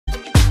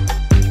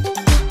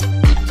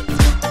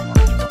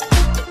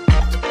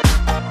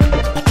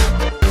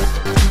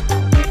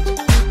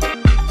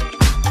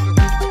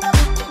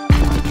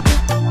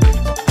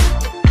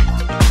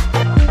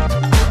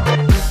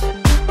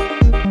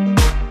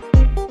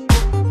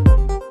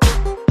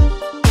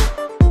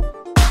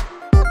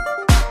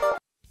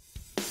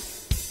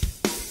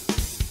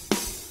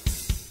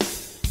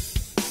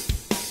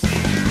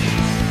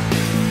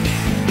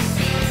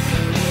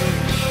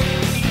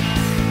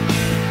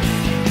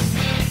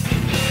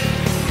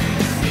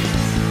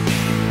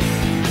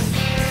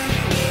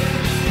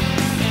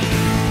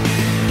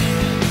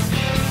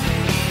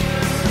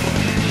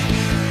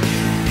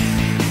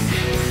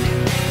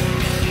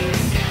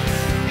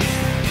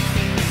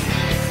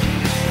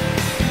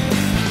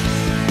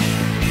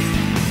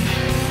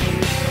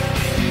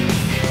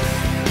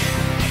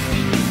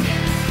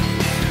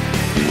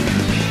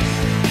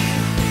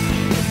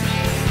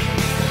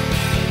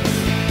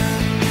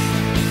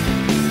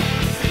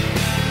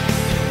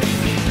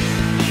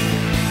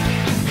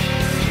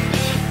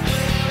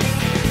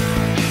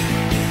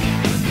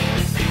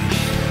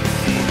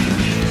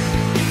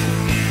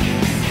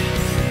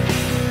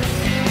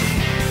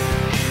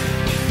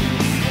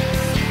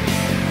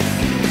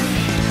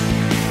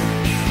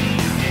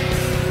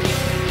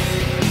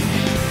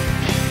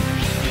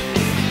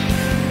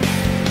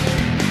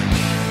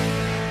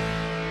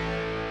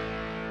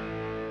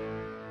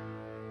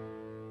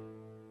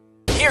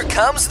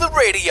comes the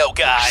radio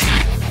guy.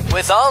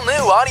 With all new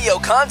audio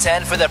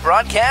content for the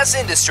broadcast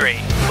industry.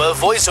 With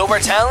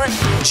voiceover talent,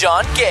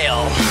 John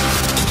Gale.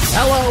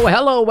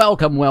 Hello,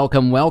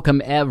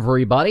 welcome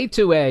everybody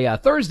to a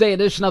Thursday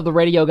edition of the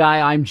Radio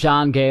Guy. I'm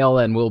John Gale,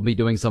 and we'll be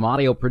doing some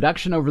audio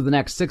production over the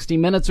next 60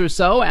 minutes or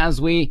so,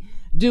 as we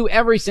do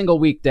every single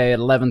weekday at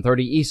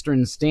 11:30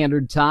 Eastern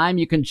Standard Time.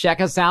 You can check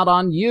us out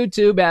on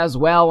YouTube as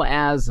well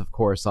as, of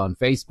course, on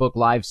Facebook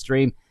live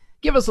stream.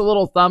 Give us a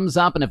little thumbs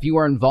up, and if you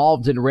are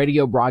involved in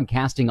radio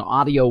broadcasting,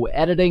 audio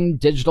editing,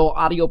 digital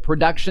audio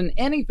production,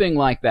 anything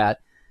like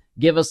that,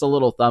 give us a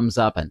little thumbs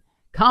up and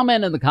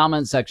comment in the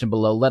comment section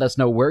below. Let us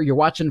know where you're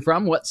watching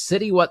from, what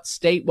city, what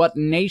state, what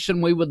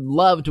nation. We would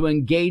love to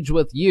engage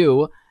with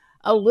you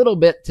a little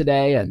bit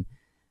today and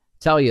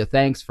tell you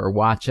thanks for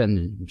watching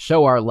and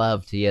show our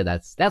love to you.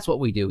 That's what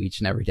we do each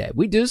and every day.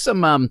 We do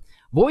some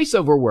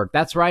voiceover work.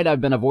 That's right.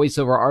 I've been a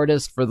voiceover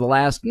artist for the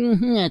last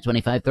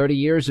 25, 30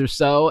 years or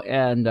so.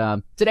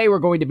 And today we're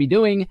going to be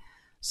doing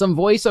some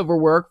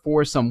voiceover work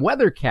for some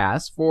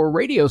weathercasts for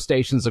radio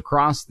stations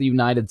across the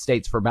United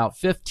States, for about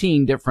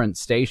 15 different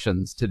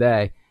stations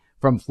today,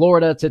 from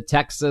Florida to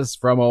Texas,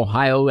 from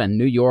Ohio and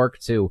New York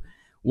to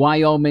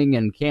Wyoming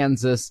and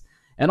Kansas,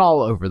 and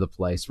all over the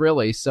place,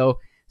 really. So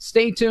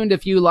stay tuned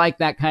if you like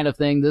that kind of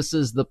thing. This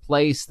is the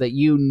place that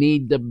you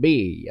need to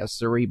be. Yes,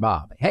 sirree,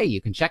 Bob. Hey, you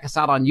can check us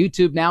out on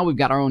YouTube now. We've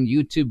got our own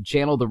YouTube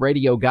channel, The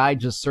Radio Guy.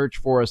 Just search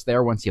for us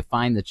there. Once you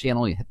find the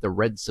channel, you hit the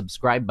red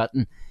subscribe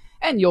button,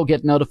 and you'll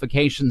get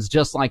notifications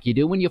just like you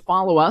do when you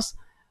follow us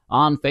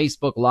on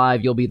Facebook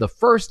Live. You'll be the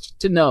first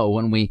to know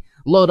when we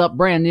load up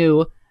brand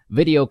new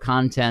video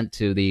content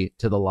to the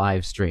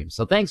live stream.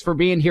 So thanks for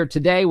being here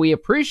today. We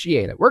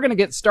appreciate it. We're going to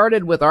get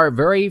started with our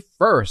very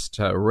first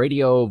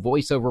radio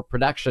voiceover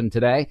production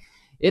today.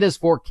 It is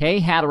for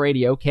K-Hat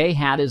Radio.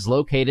 K-Hat is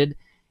located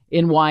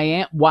in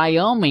Wyoming.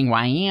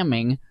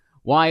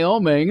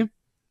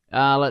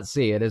 Let's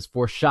see. It is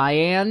for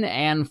Cheyenne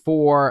and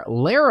for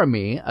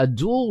Laramie, a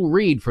dual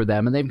read for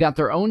them. And they've got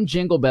their own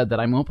jingle bed that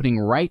I'm opening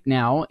right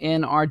now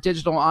in our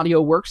digital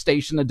audio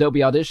workstation,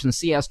 Adobe Audition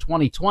CS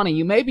 2020.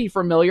 You may be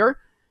familiar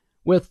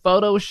with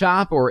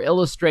Photoshop or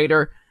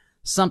Illustrator,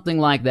 something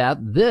like that.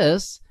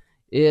 This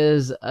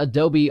is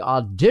Adobe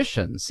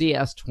Audition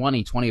CS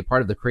 2020, a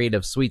part of the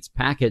Creative Suites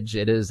package.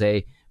 It is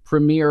a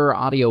premier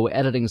audio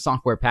editing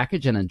software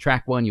package, and in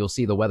track one, you'll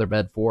see the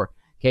weatherbed for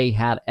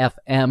K-Hat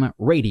FM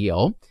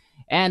radio.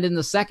 And in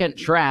the second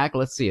track,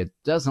 let's see, it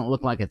doesn't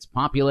look like it's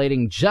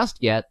populating just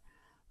yet.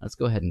 Let's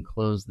go ahead and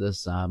close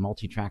this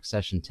multi-track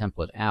session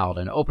template out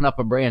and open up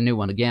a brand new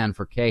one again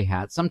for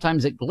K-Hat.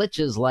 Sometimes it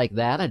glitches like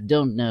that. I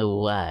don't know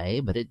why,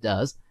 but it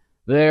does.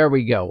 There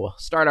we go. We'll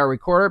start our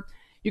recorder.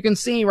 You can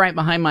see right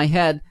behind my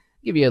head,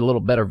 give you a little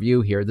better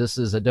view here. This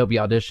is Adobe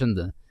Audition,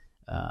 the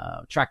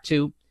track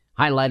 2,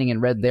 highlighting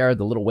in red there,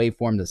 the little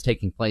waveform that's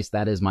taking place.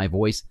 That is my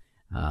voice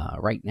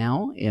right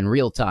now in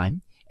real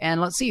time. And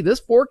let's see,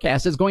 this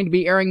forecast is going to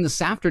be airing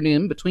this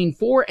afternoon between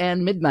 4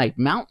 and midnight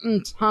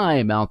Mountain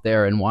Time out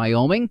there in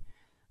Wyoming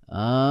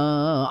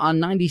on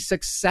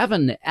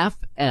 96.7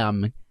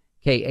 FM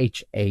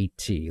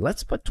KHAT.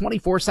 Let's put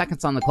 24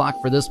 seconds on the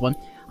clock for this one.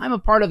 I'm a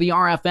part of the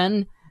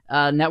RFN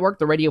network,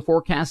 the Radio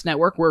Forecast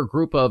Network. We're a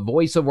group of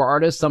voiceover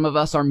artists. Some of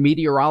us are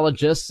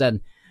meteorologists and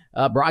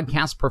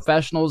broadcast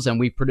professionals, and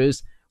we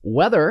produce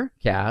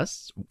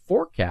weathercasts,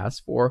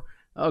 forecasts for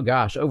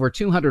over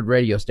 200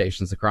 radio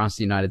stations across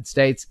the United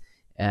States,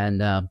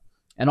 and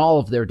all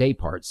of their day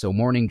parts. So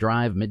morning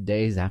drive,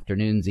 middays,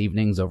 afternoons,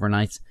 evenings,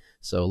 overnights.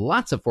 So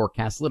lots of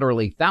forecasts,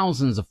 literally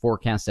thousands of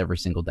forecasts every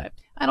single day.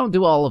 I don't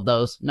do all of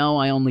those. No,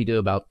 I only do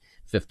about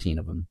 15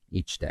 of them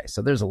each day.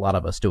 So there's a lot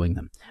of us doing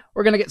them.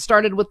 We're going to get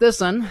started with this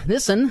one.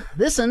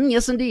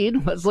 Yes,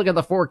 indeed. Let's look at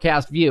the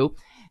forecast view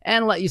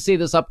and let you see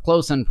this up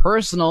close and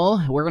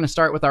personal. We're going to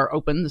start with our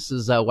open. This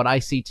is what I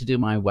see to do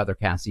my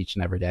weathercasts each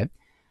and every day.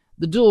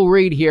 The dual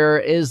read here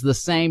is the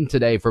same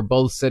today for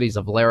both cities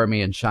of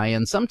Laramie and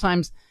Cheyenne.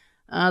 Sometimes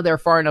they're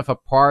far enough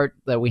apart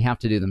that we have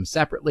to do them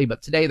separately,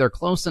 but today they're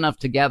close enough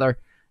together,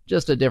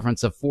 just a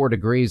difference of 4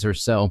 degrees or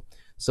so.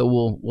 So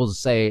we'll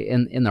say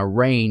in the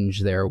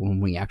range there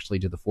when we actually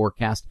do the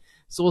forecast.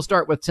 So we'll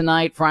start with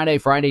tonight,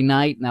 Friday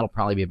night, and that'll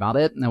probably be about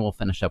it. And then we'll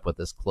finish up with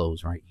this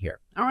close right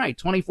here. All right,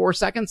 24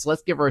 seconds.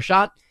 Let's give her a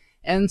shot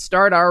and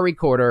start our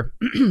recorder,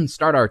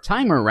 start our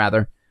timer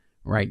rather,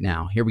 right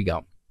now. Here we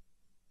go.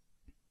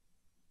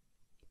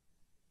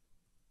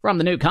 From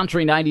the New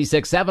Country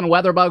 96.7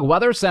 WeatherBug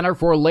Weather Center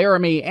for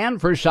Laramie and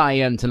for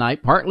Cheyenne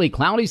tonight, partly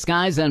cloudy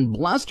skies and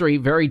blustery,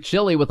 very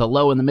chilly with a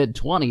low in the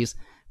mid-20s.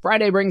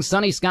 Friday brings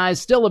sunny skies,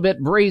 still a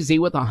bit breezy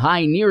with a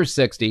high near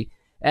 60,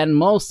 and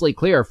mostly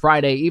clear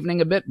Friday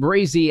evening, a bit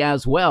breezy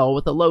as well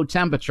with a low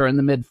temperature in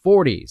the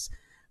mid-40s.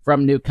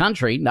 From New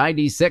Country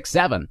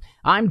 96.7,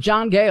 I'm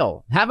John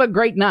Gale. Have a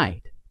great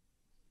night.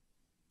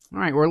 All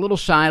right, we're a little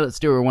shy. Let's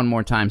do her one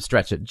more time.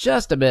 Stretch it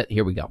just a bit.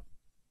 Here we go.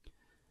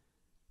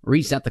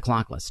 Reset the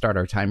clock. Let's start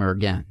our timer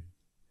again.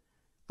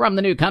 From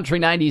the new Country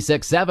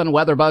 96.7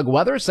 WeatherBug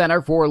Weather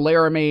Center for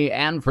Laramie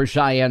and for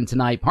Cheyenne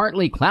tonight,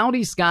 partly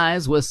cloudy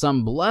skies with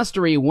some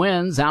blustery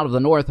winds out of the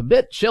north, a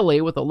bit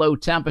chilly with a low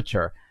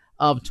temperature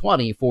of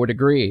 24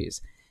 degrees.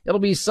 It'll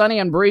be sunny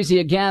and breezy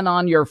again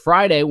on your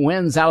Friday,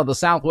 winds out of the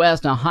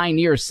southwest, a high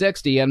near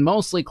 60, and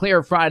mostly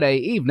clear Friday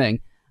evening,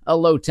 a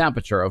low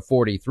temperature of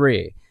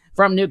 43.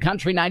 From New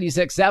Country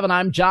 96.7,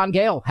 I'm John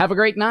Gale. Have a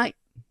great night.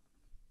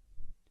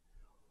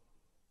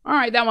 All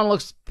right, that one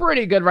looks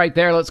pretty good right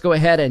there. Let's go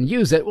ahead and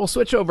use it. We'll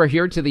switch over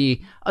here to the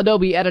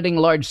Adobe Editing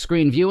Large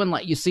Screen View and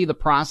let you see the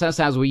process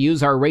as we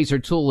use our razor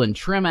tool and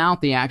trim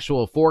out the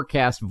actual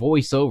forecast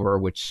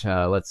voiceover, which,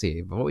 let's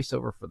see,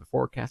 voiceover for the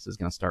forecast is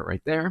going to start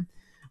right there.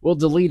 We'll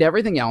delete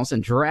everything else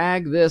and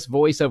drag this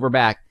voiceover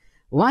back,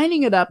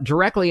 lining it up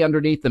directly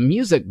underneath the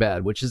music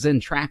bed, which is in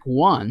track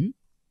 1.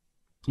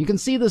 You can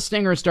see the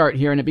stinger start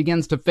here, and it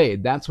begins to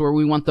fade. That's where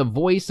we want the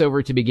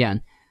voiceover to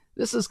begin.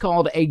 This is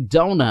called a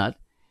donut.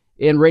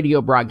 In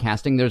radio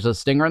broadcasting, there's a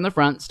stinger in the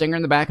front, stinger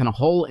in the back, and a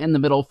hole in the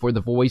middle for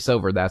the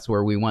voiceover. That's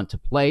where we want to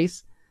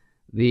place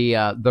the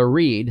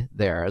read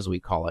there, as we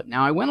call it.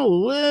 Now, I went a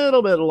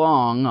little bit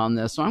long on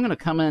this, so I'm going to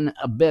come in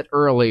a bit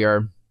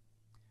earlier.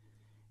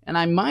 And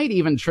I might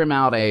even trim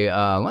out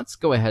let's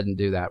go ahead and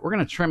do that. We're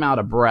going to trim out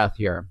a breath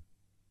here.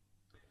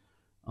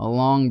 A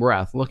long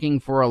breath.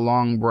 Looking for a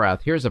long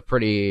breath. Here's a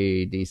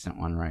pretty decent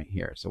one right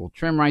here. So we'll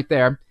trim right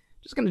there.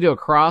 Just going to do a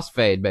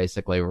crossfade,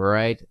 basically,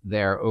 right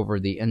there over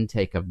the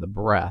intake of the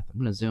breath. I'm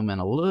going to zoom in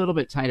a little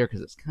bit tighter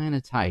because it's kind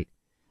of tight.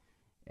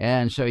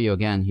 And show you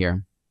again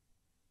here.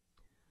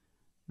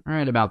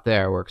 Right about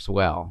there works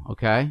well,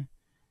 okay?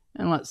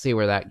 And let's see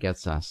where that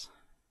gets us.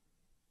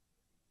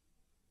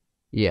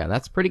 Yeah,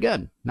 that's pretty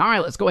good. All right,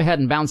 let's go ahead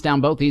and bounce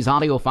down both these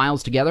audio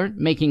files together,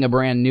 making a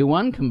brand new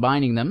one,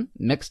 combining them,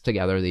 mixed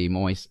together the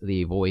moist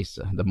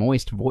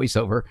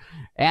voiceover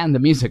and the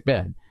music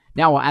bed.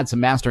 Now we'll add some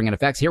mastering and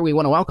effects. Here we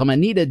want to welcome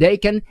Anita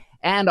Dakin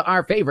and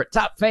our favorite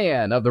top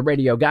fan of the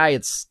radio guy.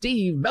 It's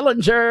Steve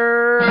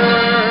Bellinger.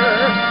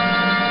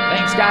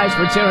 Thanks, guys,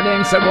 for tuning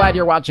in. So glad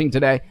you're watching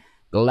today.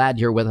 Glad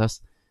you're with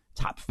us.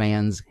 Top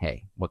fans.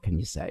 Hey, what can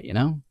you say, you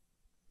know?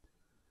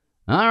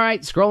 All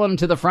right, scrolling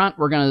to the front,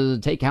 we're going to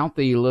take out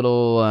the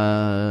little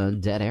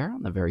dead air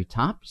on the very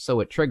top so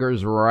it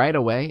triggers right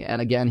away.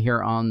 And again,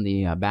 here on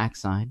the back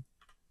side,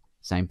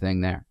 same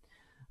thing there.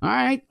 All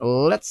right,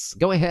 let's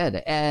go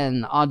ahead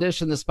and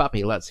audition this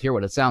puppy. Let's hear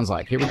what it sounds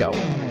like. Here we go.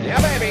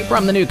 Yeah, baby.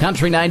 From the new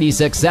Country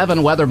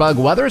 96.7 WeatherBug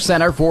Weather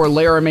Center for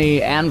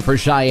Laramie and for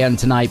Cheyenne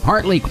tonight,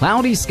 partly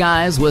cloudy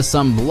skies with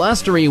some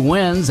blustery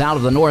winds out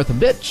of the north, a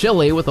bit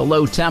chilly with a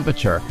low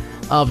temperature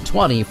of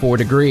 24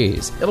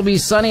 degrees. It'll be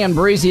sunny and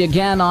breezy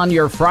again on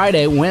your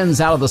Friday,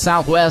 winds out of the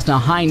southwest, a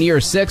high near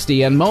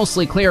 60, and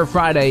mostly clear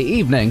Friday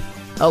evening,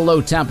 a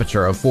low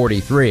temperature of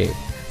 43.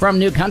 From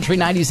New Country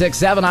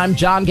 96.7, I'm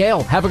John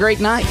Gale. Have a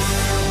great night.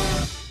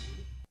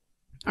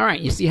 All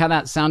right, you see how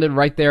that sounded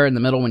right there in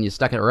the middle when you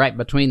stuck it right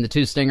between the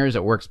two stingers?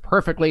 It works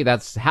perfectly.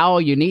 That's how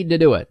you need to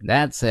do it.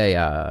 That's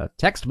a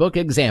textbook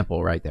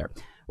example right there.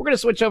 We're going to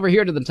switch over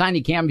here to the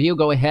Tiny Cam view.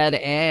 Go ahead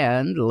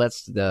and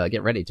let's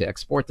get ready to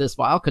export this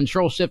file.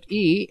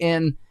 Control-Shift-E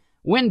in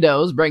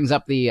Windows brings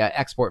up the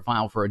export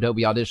file for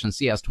Adobe Audition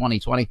CS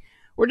 2020.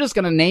 We're just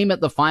going to name it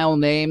the file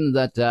name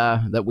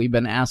that we've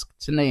been asked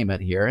to name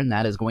it here, and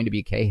that is going to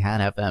be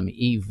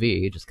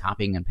KHAT-FM-EV, just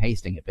copying and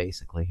pasting it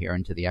basically here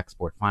into the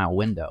export file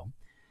window.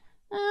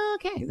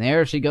 Okay,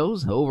 there she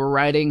goes,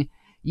 overriding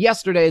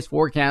yesterday's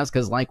forecast,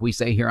 because like we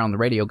say here on the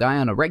Radio Guy,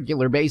 on a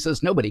regular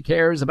basis, nobody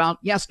cares about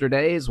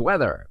yesterday's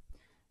weather.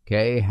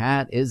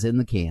 KHAT is in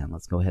the can.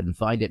 Let's go ahead and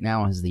find it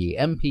now as the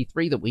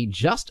MP3 that we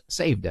just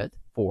saved it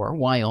for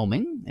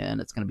Wyoming,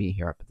 and it's going to be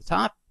here up at the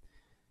top.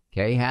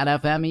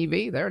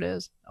 KHAT-FM-EV, there it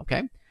is.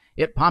 Okay.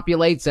 It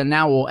populates, and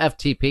now we'll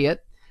FTP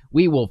it.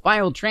 We will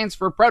file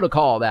transfer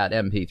protocol that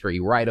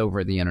MP3 right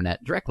over the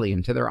internet directly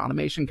into their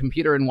automation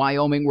computer in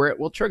Wyoming, where it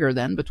will trigger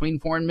then between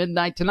 4 and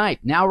midnight tonight.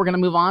 Now we're going to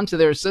move on to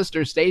their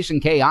sister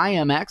station,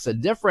 KIMX, a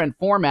different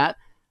format,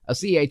 a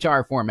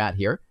CHR format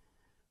here,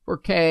 for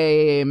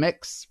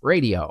KMix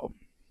Radio.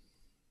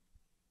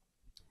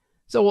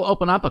 So we'll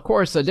open up, of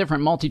course, a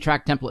different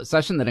multi-track template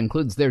session that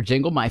includes their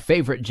jingle, my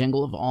favorite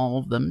jingle of all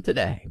of them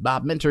today.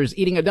 Bob Minter's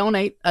eating a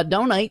donate.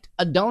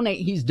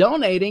 He's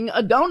donating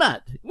a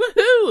donut.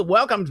 Woohoo!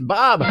 Welcome,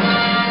 Bob.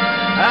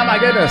 Oh, my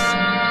goodness.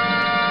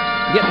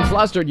 Getting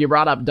flustered, you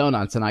brought up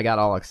donuts, and I got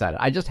all excited.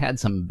 I just had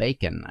some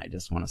bacon, I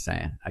just want to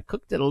say. I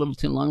cooked it a little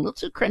too long, a little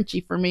too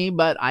crunchy for me,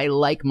 but I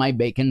like my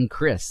bacon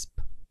crisp.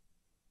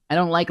 I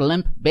don't like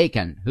limp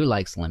bacon. Who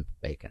likes limp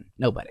bacon?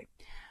 Nobody.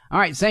 All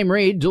right, same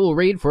read, dual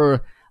read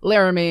for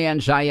Laramie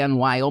and Cheyenne,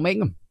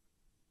 Wyoming.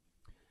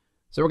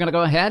 So we're going to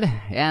go ahead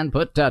and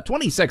put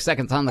 26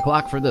 seconds on the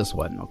clock for this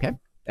one, okay?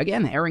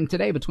 Again, airing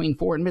today between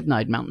 4 and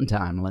midnight Mountain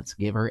Time. Let's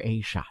give her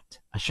a shot.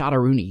 A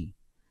shot-a-rooney.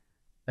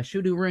 A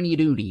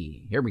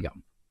shoo-doo-rooney-doody. Here we go.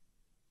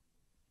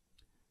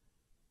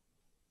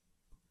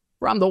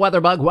 From the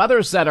WeatherBug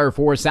Weather Center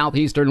for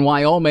southeastern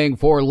Wyoming,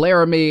 for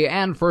Laramie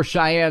and for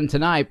Cheyenne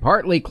tonight,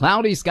 partly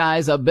cloudy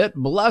skies, a bit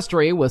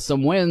blustery with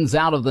some winds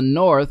out of the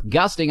north,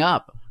 gusting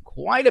up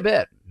quite a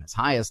bit, as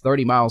high as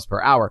 30 miles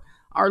per hour.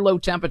 Our low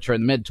temperature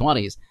in the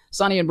mid-20s.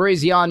 Sunny and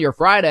breezy on your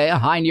Friday, a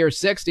high near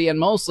 60, and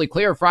mostly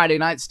clear Friday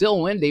night,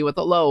 still windy with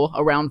a low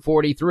around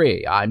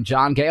 43. I'm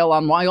John Gale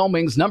on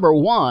Wyoming's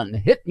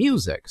 #1 hit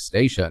music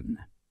station.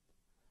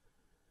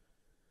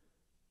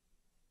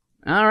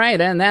 All right,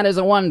 and that is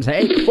a one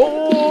take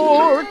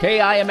for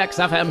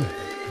KIMX-FM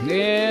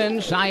in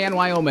Cheyenne,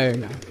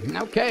 Wyoming.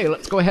 Okay,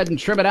 let's go ahead and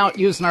trim it out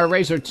using our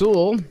razor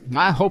tool.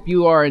 I hope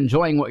you are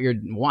enjoying what you're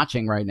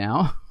watching right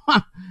now.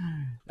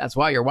 That's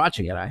why you're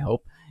watching it, I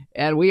hope.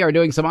 And we are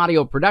doing some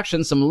audio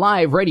production, some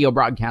live radio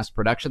broadcast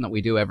production that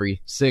we do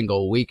every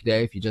single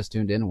weekday. If you just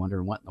tuned in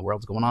wondering what in the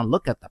world's going on,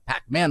 look at the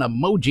Pac-Man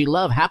emoji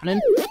love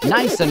happening.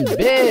 Nice and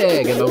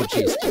big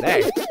emojis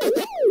today.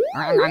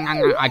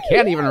 I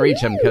can't even reach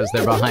them because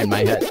they're behind my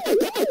head.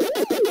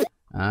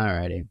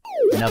 Alrighty,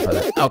 enough of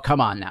that. Oh, come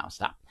on now,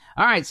 stop.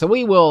 All right, so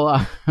we will,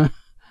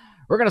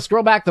 we're going to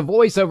scroll back the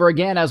voiceover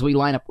again as we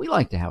line up. We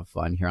like to have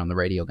fun here on the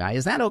radio, guy.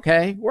 Is that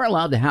okay? We're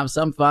allowed to have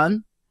some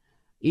fun.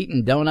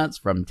 Eating donuts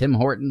from Tim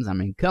Hortons. I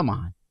mean, come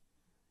on.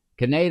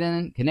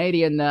 Canadian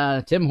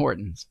Tim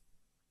Hortons.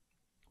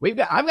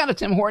 I've got a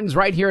Tim Hortons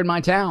right here in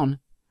my town.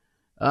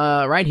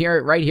 Right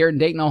here in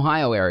Dayton,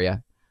 Ohio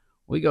area.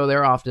 We go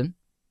there often.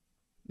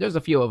 There's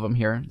a few of them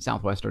here in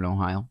southwestern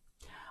Ohio.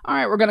 All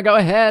right, we're going to go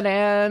ahead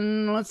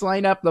and let's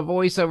line up the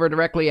voiceover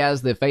directly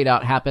as the fade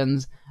out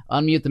happens.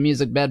 Unmute the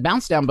music bed.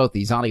 Bounce down both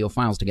these audio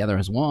files together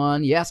as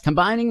one. Yes,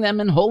 combining them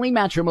in holy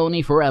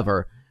matrimony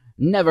forever.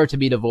 Never to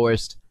be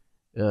divorced.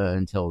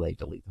 Until they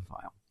delete the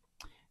file.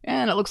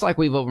 And it looks like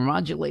we've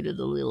overmodulated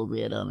a little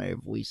bit on our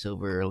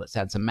voiceover. Let's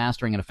add some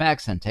mastering and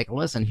effects and take a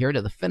listen here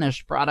to the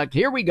finished product.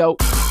 Here we go.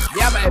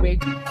 Yeah, baby.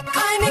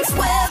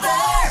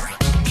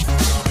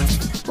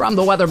 From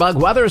the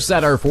WeatherBug Weather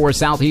Center for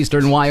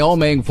southeastern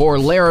Wyoming, for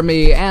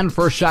Laramie, and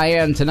for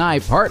Cheyenne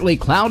tonight, partly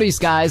cloudy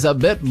skies, a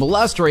bit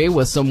blustery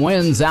with some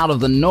winds out of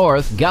the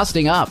north,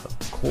 gusting up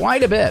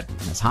quite a bit,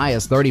 as high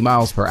as 30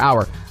 miles per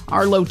hour.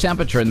 Our low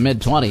temperature in the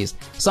mid-20s.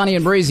 Sunny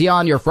and breezy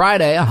on your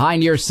Friday, a high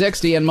near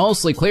 60, and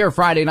mostly clear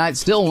Friday night,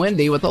 still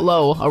windy with a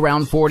low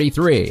around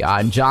 43.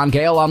 I'm John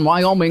Gale on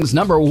Wyoming's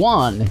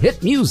 #1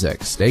 hit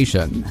music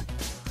station.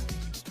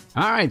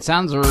 All right,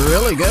 sounds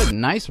really good.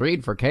 Nice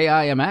read for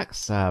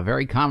KIMX.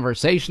 Very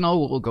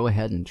conversational. We'll go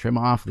ahead and trim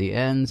off the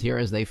ends here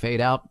as they fade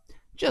out.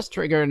 Just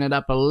triggering it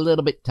up a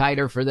little bit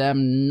tighter for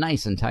them.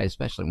 Nice and tight,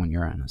 especially when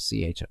you're on a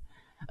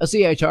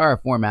CHR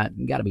format.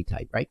 You got to be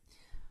tight, right?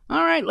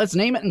 All right, let's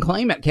name it and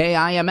claim it.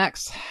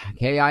 KIMX.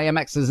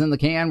 KIMX is in the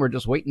can. We're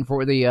just waiting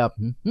for the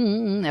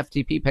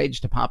FTP page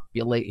to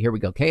populate. Here we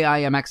go.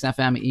 KIMX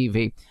FM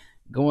EV.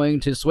 Going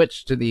to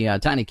switch to the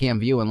tiny cam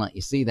view and let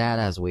you see that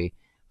as we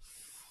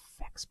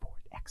export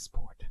KIMX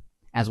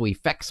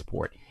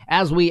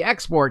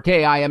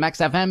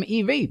FM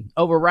EV.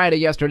 Override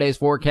yesterday's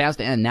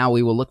forecast, and now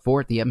we will look for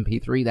it, the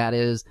MP3 that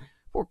is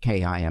for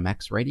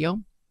KIMX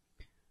radio.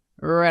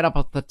 Right up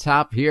at the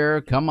top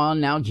here. Come on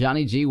now,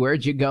 Johnny G,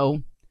 where'd you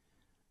go?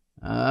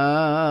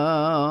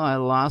 I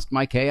lost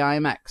my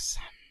KIMX.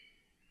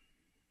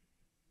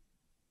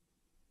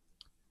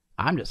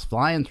 I'm just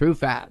flying through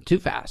too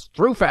fast.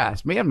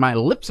 Man, my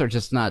lips are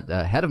just not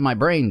ahead of my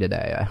brain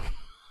today.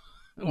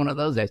 One of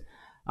those days.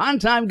 On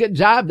time, good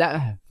job.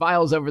 That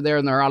file's over there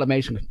in their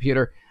automation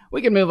computer.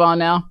 We can move on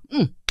now.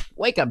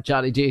 Wake up,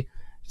 Johnny G.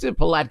 It's in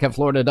Palatka,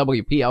 Florida,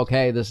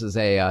 WPLK. This is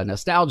a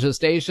nostalgia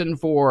station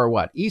for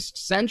what? East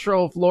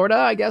Central Florida,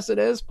 I guess it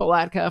is.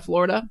 Palatka,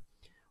 Florida.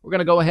 We're going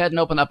to go ahead and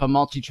open up a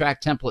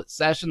multi-track template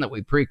session that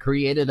we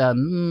pre-created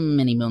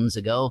many moons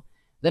ago.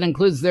 That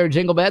includes their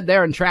jingle bed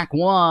there in track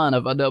 1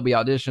 of Adobe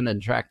Audition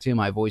and track 2,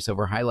 my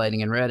voiceover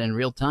highlighting in red in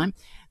real time.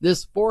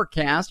 This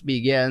forecast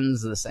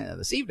begins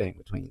this evening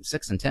between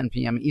 6 and 10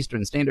 p.m.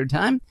 Eastern Standard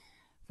Time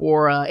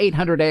for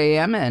 800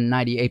 AM and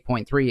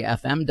 98.3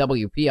 FM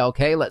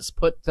WPLK. Let's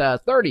put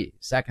 30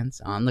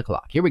 seconds on the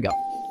clock. Here we go.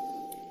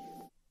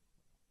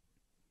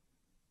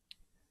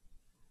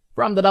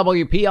 From the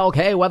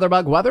WPLK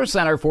WeatherBug Weather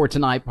Center for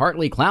tonight,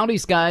 partly cloudy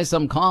skies,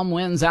 some calm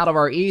winds out of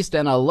our east,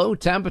 and a low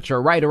temperature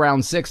right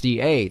around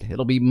 68.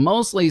 It'll be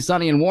mostly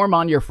sunny and warm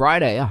on your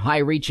Friday, a high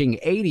reaching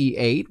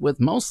 88, with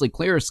mostly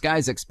clear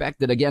skies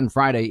expected again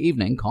Friday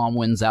evening, calm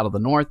winds out of the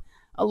north,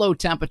 a low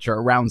temperature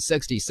around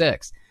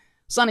 66.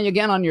 Sunny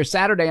again on your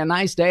Saturday, a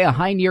nice day, a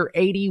high near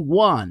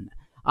 81.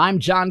 I'm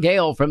John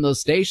Gale from the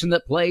station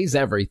that plays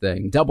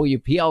everything,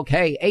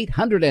 WPLK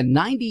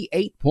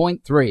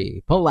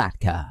 898.3,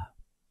 Palatka.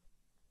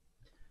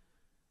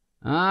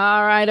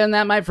 All right, and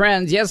that, my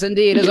friends, yes,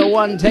 indeed, is a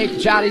one-take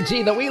Johnny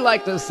G that we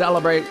like to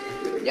celebrate.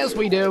 Yes,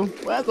 we do,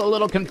 with a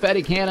little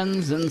confetti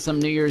cannons and some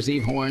New Year's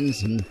Eve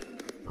horns and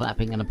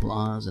clapping and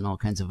applause and all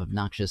kinds of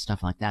obnoxious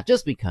stuff like that,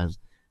 just because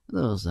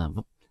those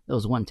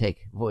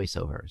one-take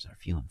voiceovers are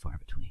few and far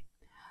between.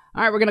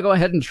 All right, we're going to go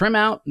ahead and trim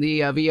out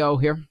the VO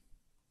here.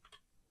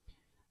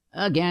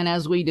 Again,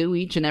 as we do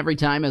each and every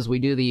time as we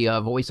do the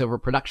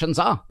voiceover productions.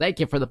 Oh, thank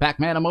you for the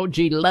Pac-Man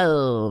emoji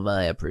love.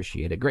 I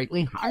appreciate it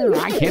greatly.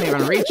 I can't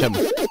even reach him.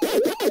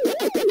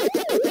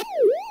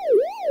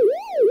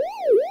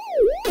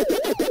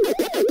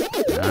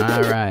 All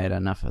All right,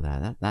 enough of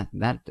that.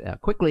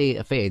 That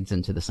quickly fades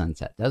into the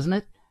sunset, doesn't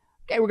it?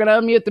 Okay, we're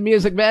gonna unmute the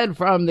music bed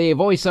from the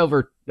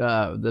voiceover.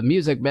 The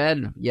music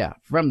bed, yeah,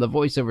 from the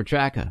voiceover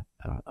track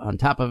on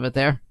top of it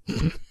there.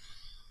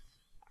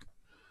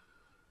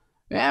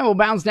 And we'll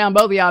bounce down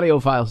both the audio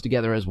files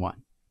together as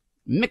one,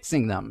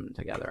 mixing them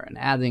together and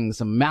adding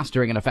some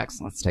mastering and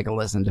effects. Let's take a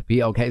listen to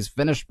PLK's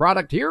finished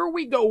product. Here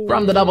we go.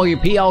 From the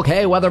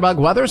WPLK WeatherBug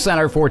Weather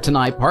Center for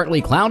tonight,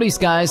 partly cloudy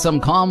skies, some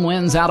calm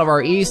winds out of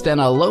our east,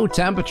 and a low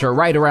temperature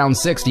right around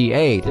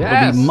 68.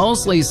 Yes. It'll be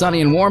mostly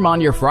sunny and warm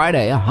on your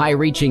Friday, a high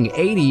reaching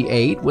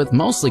 88, with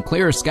mostly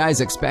clear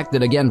skies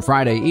expected again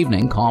Friday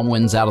evening, calm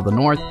winds out of the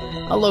north,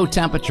 a low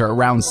temperature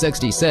around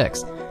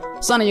 66.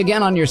 Sunny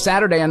again on your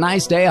Saturday, a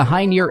nice day, a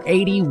high near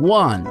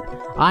 81.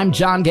 I'm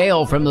John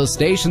Gale from the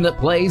station that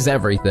plays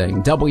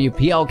everything,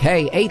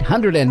 WPLK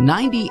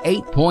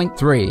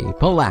 898.3,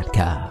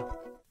 Palatka.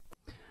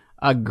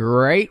 A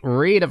great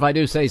read, if I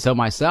do say so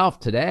myself,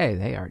 today.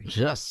 They are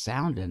just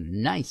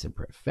sounding nice and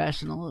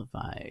professional, if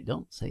I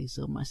don't say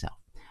so myself.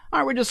 All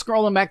right, we're just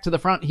scrolling back to the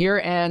front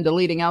here and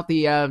deleting out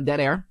the dead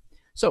air.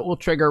 So it will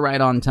trigger right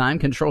on time.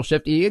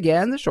 Control-Shift-E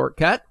again, the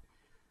shortcut.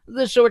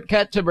 The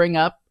shortcut to bring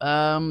up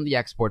the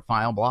export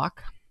file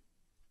block.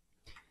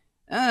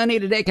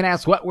 Anita Day can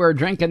ask what we're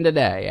drinking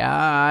today.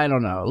 I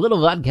don't know. A little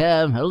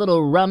vodka, a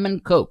little rum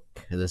and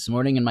Coke this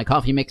morning, and my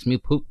coffee makes me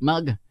poop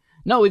mug.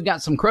 No, we've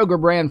got some Kroger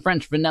brand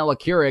French vanilla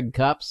Keurig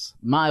cups,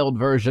 mild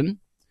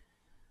version,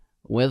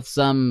 with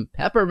some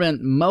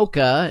peppermint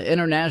mocha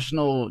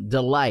International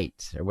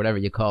Delight, or whatever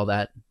you call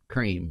that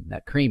cream,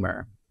 that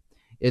creamer.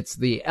 It's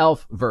the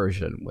Elf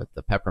version with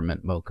the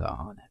peppermint mocha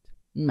on it.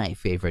 My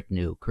favorite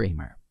new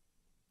creamer.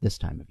 This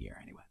time of year,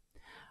 anyway.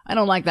 I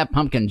don't like that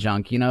pumpkin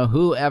junk. You know,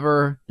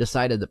 whoever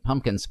decided that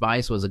pumpkin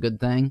spice was a good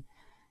thing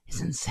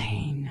is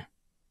insane.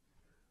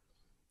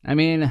 I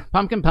mean,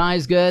 pumpkin pie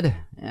is good,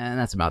 and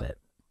that's about it.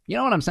 You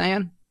know what I'm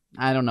saying?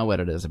 I don't know what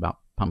it is about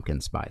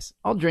pumpkin spice.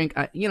 I'll drink,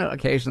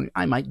 occasionally,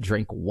 I might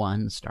drink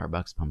one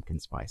Starbucks pumpkin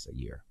spice a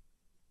year.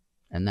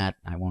 And that,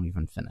 I won't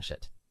even finish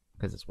it,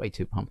 because it's way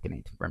too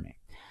pumpkin-y for me.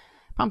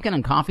 Pumpkin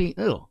and coffee?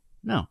 Ew,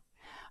 no.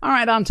 All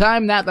right, on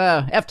time, that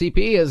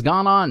FTP has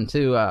gone on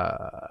to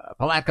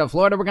Palatka,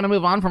 Florida. We're going to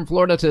move on from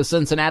Florida to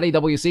Cincinnati.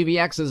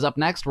 WCVX is up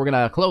next. We're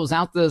going to close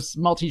out this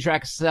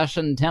multi-track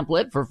session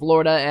template for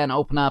Florida and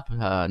open up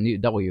a new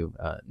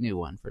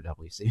one for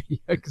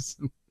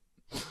WCVX.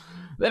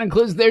 That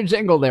includes their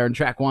jingle there in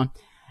track one.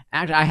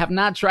 Actually, I have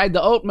not tried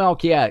the oat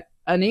milk yet.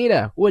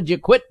 Anita, would you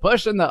quit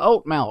pushing the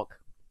oat milk?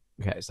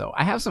 Okay, so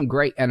I have some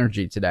great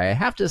energy today. I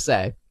have to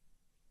say,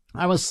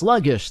 I was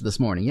sluggish this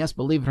morning. Yes,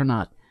 believe it or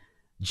not.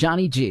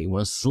 Johnny G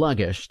was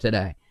sluggish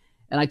today.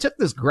 And I took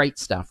this great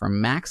stuff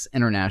from Max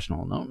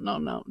International. Don't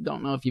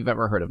know if you've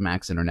ever heard of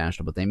Max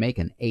International, but they make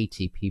an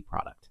ATP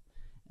product.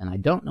 And I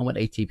don't know what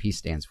ATP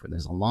stands for.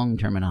 There's a long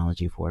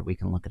terminology for it. We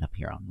can look it up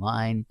here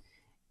online.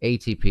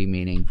 ATP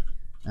meaning,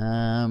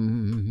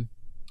 and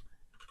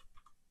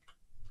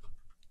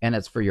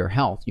it's for your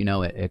health. You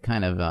know, it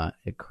kind of,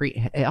 it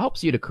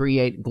helps you to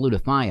create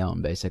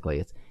glutathione, basically.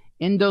 It's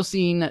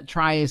indosine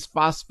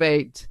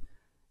triphosphate.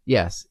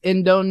 Yes,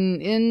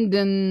 indonosine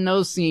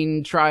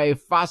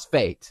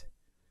triphosphate.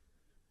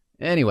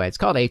 Anyway, it's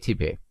called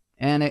ATP,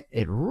 and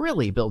it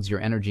really builds your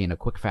energy in a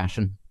quick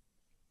fashion,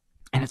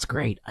 and it's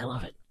great. I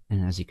love it,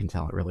 and as you can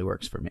tell, it really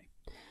works for me.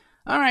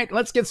 All right,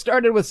 let's get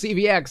started with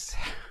CVX.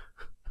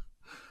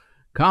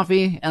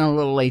 Coffee and a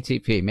little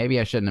ATP. Maybe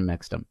I shouldn't have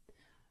mixed them.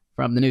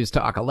 From the News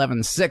Talk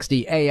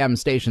 1160 AM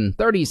station,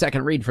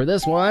 30-second read for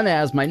this one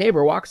as my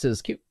neighbor walks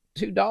his cute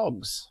two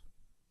dogs.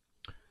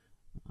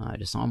 I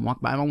just saw him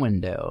walk by my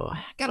window.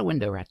 I got a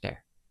window right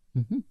there.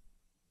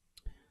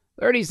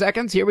 30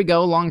 seconds. Here we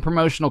go. Long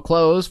promotional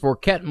close for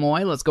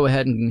Ketmoy. Let's go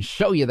ahead and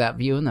show you that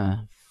view in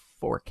the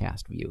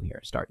forecast view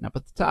here. Starting up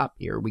at the top.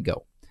 Here we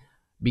go.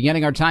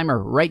 Beginning our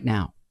timer right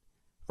now.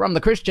 From the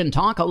Christian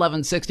Talk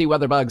 1160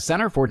 WeatherBug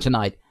Center for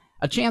tonight.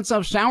 A chance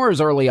of showers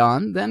early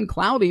on, then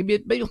cloudy. This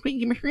one's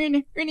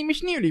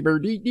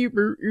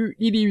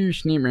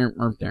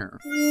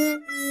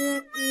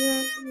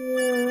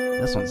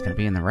going to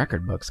be in the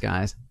record books,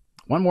 guys.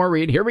 One more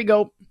read. Here we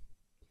go.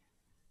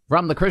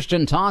 From the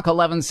Christian Talk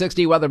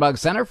 1160 WeatherBug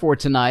Center for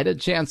tonight, a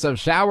chance of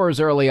showers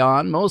early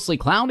on. Mostly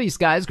cloudy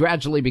skies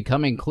gradually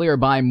becoming clear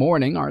by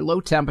morning. Our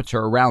low temperature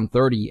around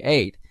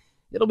 38.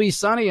 It'll be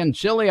sunny and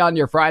chilly on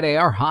your Friday,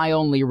 our high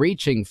only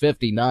reaching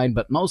 59,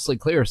 but mostly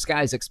clear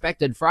skies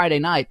expected Friday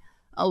night,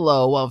 a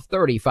low of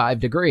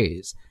 35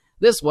 degrees.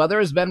 This weather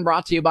has been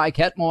brought to you by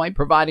Ketmoy,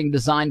 providing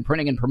design,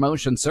 printing, and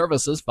promotion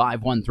services,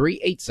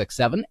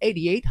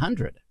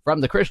 513-867-8800.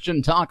 From the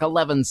Christian Talk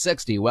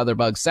 1160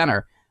 WeatherBug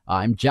Center,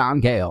 I'm John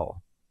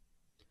Gale.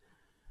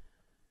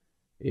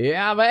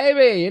 Yeah,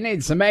 baby, you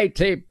need some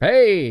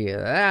ATP.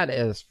 That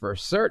is for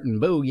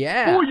certain.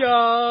 Booyah.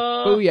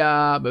 Booyah.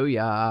 Booyah,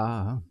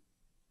 booyah.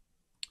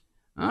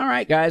 All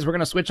right, guys, we're going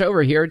to switch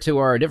over here to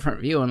our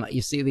different view and let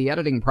you see the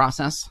editing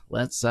process.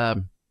 Let's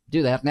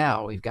do that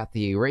now. We've got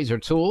the razor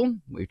tool.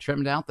 We've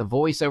trimmed out the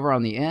voiceover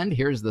on the end.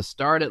 Here's the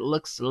start it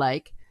looks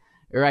like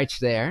right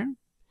there.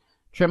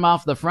 Trim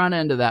off the front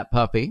end of that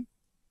puppy.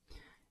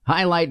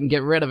 Highlight and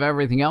get rid of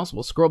everything else.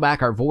 We'll scroll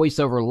back our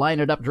voiceover, line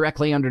it up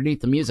directly underneath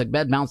the music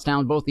bed, bounce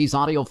down both these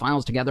audio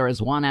files together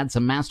as one, add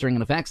some mastering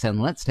and effects, and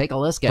let's take a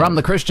listen. From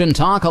the Christian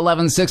Talk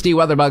 1160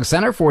 Weatherbug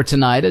Center for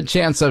tonight, a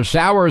chance of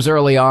showers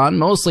early on,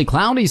 mostly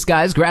cloudy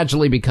skies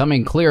gradually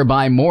becoming clear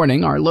by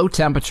morning, our low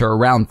temperature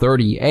around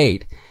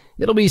 38.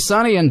 It'll be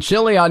sunny and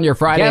chilly on your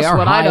Friday. Guess our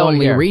what high I don't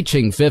only hear?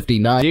 reaching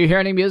 59. Do you hear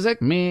any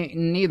music? Me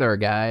neither,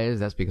 guys.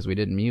 That's because we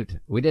didn't mute.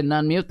 We didn't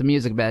unmute the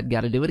music bed. Got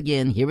to do it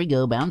again. Here we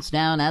go. Bounce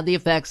down. Add the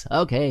effects.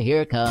 Okay,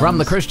 here it comes. From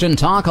the Christian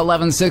Talk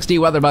 1160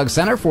 Weatherbug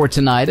Center for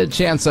tonight, a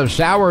chance of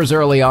showers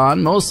early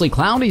on, mostly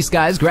cloudy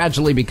skies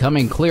gradually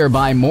becoming clear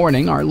by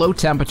morning. Our low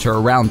temperature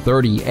around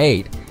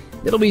 38.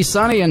 It'll be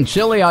sunny and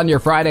chilly on your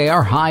Friday.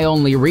 Our high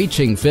only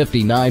reaching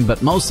 59,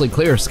 but mostly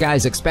clear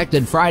skies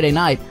expected Friday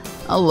night.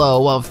 A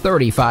low of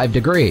 35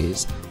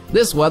 degrees.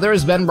 This weather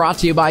has been brought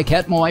to you by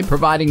Ketmoy,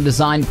 providing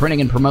design,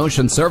 printing, and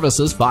promotion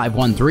services.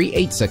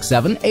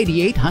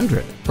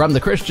 513-867-8800. From the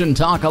Christian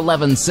Talk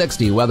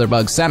 1160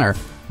 Weatherbug Center,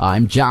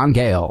 I'm John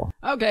Gale.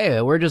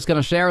 Okay, we're just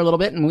going to share a little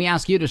bit, and we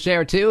ask you to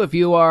share too if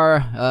you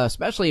are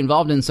especially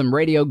involved in some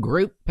radio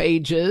group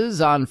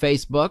pages on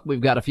Facebook. We've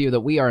got a few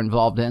that we are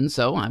involved in,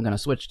 so I'm going to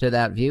switch to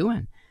that view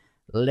and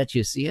let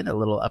you see it a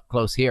little up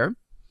close here.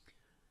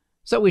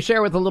 So we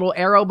share with a little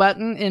arrow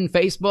button in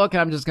Facebook.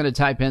 I'm just going to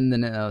type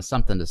in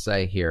something to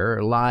say here.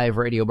 Live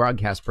radio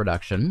broadcast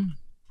production.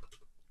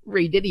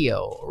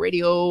 Radio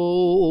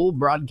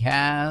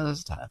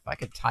broadcast. If I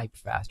could type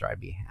faster, I'd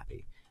be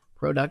happy.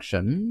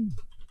 Production.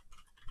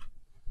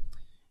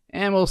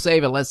 And we'll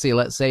save it. Let's see.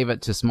 Let's save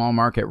it to small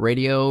market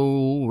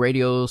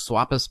radio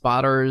swap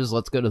spotters.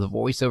 Let's go to the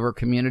voiceover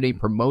community.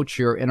 Promote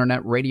your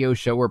internet radio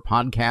show or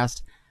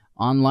podcast.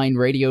 Online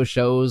radio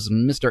shows,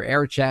 Mr.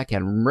 Aircheck,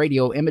 and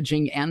radio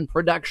imaging and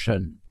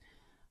production.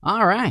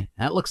 All right,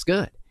 that looks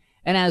good.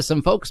 And as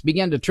some folks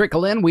begin to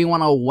trickle in, we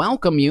want to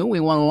welcome you. We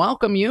want to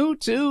welcome you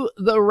to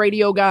The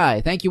Radio Guy.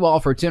 Thank you all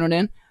for tuning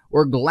in.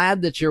 We're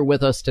glad that you're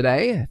with us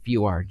today. If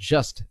you are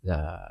just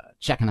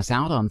checking us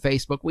out on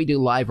Facebook, we do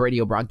live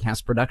radio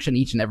broadcast production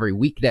each and every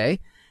weekday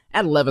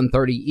at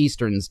 11:30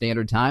 Eastern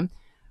Standard Time.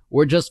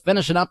 We're just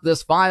finishing up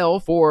this file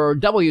for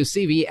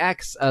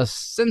WCVX, a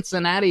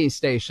Cincinnati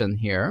station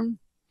here.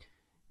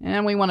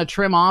 And we want to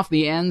trim off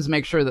the ends,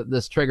 make sure that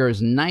this trigger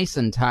is nice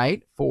and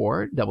tight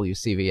for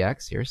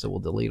WCVX here. So we'll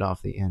delete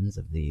off the ends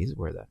of these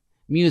where the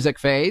music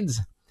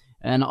fades.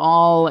 And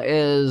all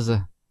is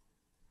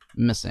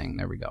missing.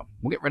 There we go.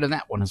 We'll get rid of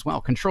that one as well.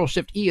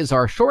 Control-Shift-E is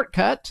our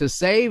shortcut to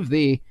save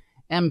the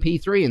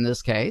MP3 in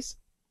this case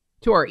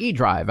to our E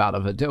drive out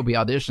of Adobe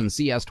Audition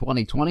CS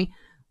 2020.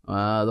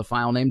 The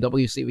file name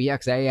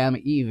WCVX AM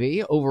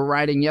EV,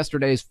 overriding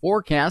yesterday's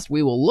forecast.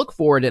 We will look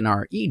for it in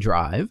our E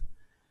drive.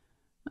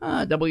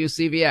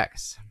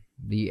 WCVX,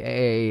 the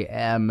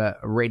AM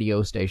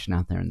radio station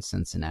out there in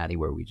Cincinnati,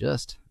 where we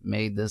just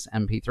made this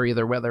MP3 of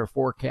their weather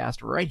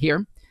forecast right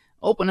here.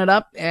 Open it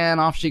up, and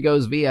off she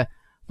goes via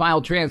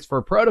file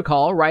transfer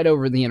protocol right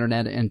over the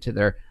internet into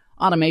their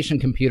automation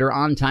computer.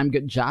 On time,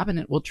 good job, and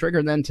it will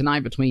trigger then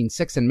tonight between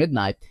 6 and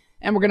midnight.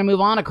 And we're going to move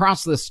on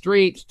across the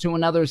street to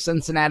another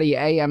Cincinnati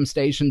AM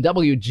station,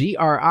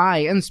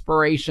 WGRI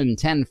Inspiration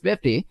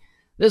 1050.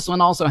 This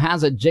one also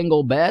has a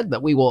jingle bed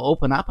that we will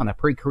open up on a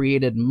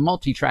pre-created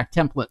multi-track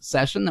template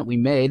session that we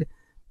made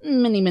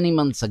many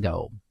months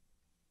ago.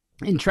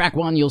 In track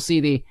 1, you'll see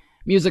the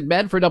music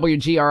bed for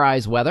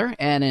WGRI's weather,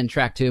 and in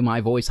track 2,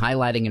 my voice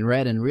highlighting in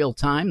red in real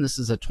time. This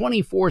is a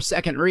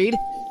 24-second read,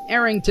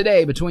 airing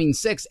today between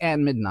 6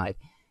 and midnight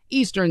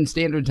Eastern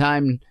Standard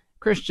Time.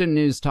 Christian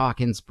News Talk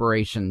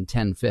Inspiration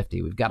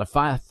 1050. We've got a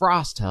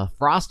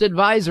frost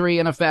advisory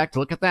in effect.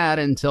 Look at that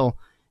until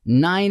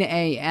 9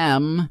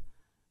 a.m.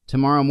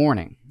 tomorrow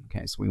morning.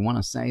 Okay, so we want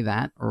to say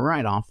that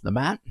right off the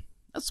bat.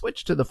 Let's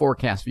switch to the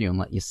forecast view and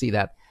let you see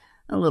that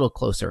a little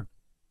closer.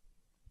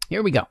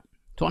 Here we go.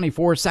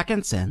 24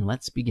 seconds, and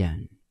let's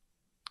begin.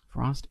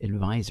 Frost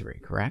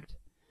advisory, correct?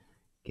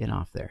 Get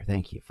off there.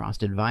 Thank you.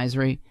 Frost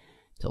advisory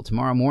till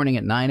tomorrow morning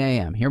at 9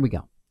 a.m. Here we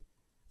go.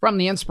 From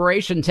the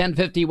Inspiration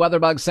 1050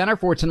 Weatherbug Center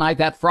for tonight,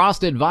 that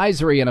frost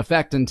advisory in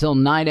effect until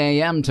 9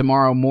 a.m.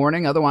 tomorrow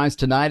morning. Otherwise,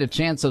 tonight, a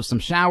chance of some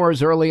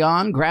showers early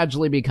on,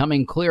 gradually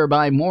becoming clear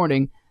by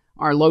morning.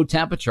 Our low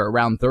temperature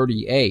around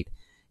 38.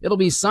 It'll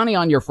be sunny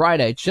on your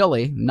Friday,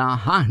 chilly,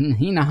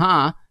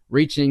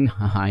 reaching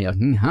high of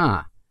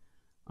All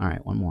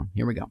right, one more.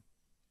 Here we go.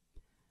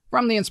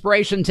 From the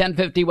Inspiration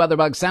 1050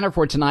 Weatherbug Center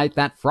for tonight,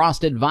 that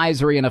frost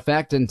advisory in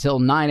effect until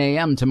 9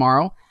 a.m.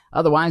 tomorrow.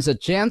 Otherwise, a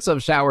chance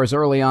of showers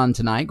early on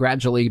tonight,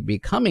 gradually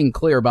becoming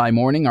clear by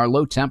morning. Our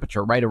low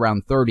temperature right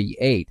around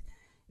 38.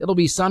 It'll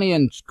be sunny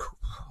and...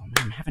 Oh, man,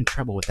 I'm having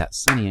trouble with that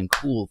sunny and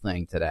cool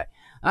thing today.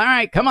 All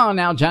right, come on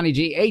now, Johnny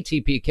G.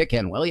 ATP kick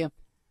in, will you?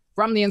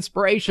 From the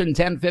Inspiration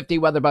 1050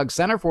 Weatherbug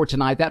Center for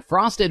tonight, that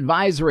frost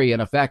advisory in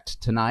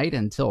effect tonight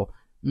until...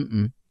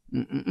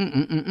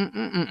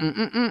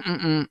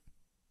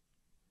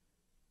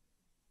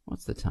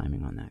 What's the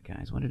timing on that,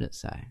 guys? What did it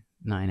say?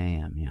 9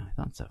 a.m. Yeah, I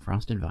thought so.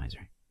 Frost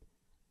advisory.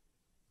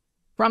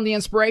 From the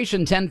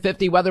Inspiration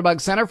 1050 WeatherBug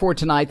Center for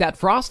tonight, that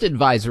frost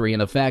advisory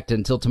in effect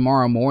until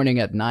tomorrow morning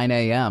at 9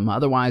 a.m.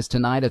 Otherwise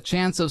tonight, a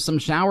chance of some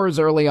showers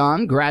early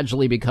on,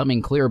 gradually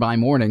becoming clear by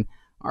morning.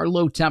 Our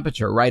low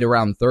temperature right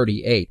around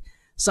 38.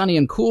 Sunny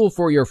and cool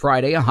for your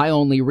Friday, a high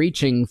only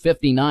reaching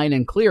 59,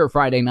 and clear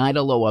Friday night,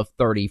 a low of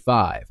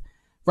 35.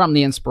 From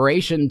the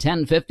Inspiration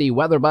 1050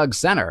 WeatherBug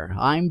Center,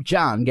 I'm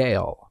John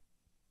Gale.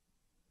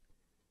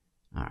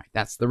 All right,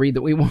 that's the read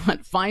that we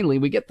want. Finally,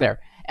 we get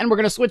there. And we're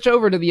going to switch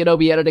over to the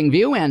Adobe Editing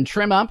View and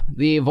trim up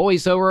the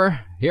voiceover.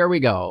 Here we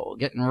go.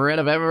 Getting rid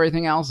of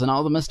everything else and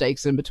all the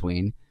mistakes in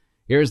between.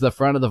 Here's the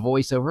front of the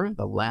voiceover,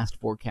 the last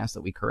forecast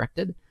that we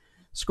corrected.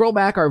 Scroll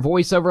back our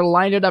voiceover,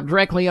 line it up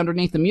directly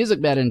underneath the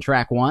music bed in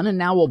track 1, and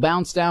now we'll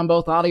bounce down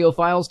both audio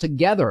files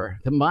together,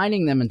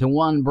 combining them into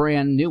one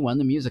brand new one,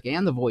 the music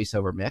and the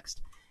voiceover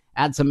mixed.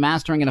 Add some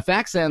mastering and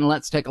effects, and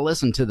let's take a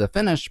listen to the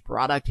finished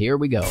product. Here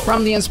we go.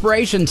 From the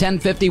Inspiration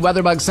 1050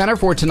 WeatherBug Center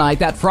for tonight,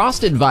 that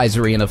frost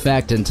advisory in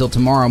effect until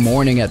tomorrow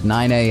morning at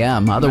 9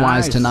 a.m.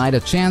 Otherwise tonight,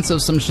 a chance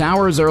of some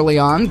showers early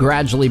on,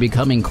 gradually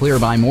becoming clear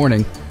by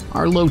morning.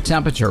 Our low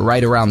temperature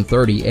right around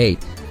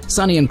 38.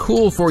 Sunny and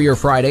cool for your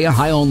Friday, a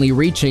high only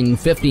reaching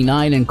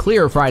 59, and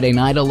clear Friday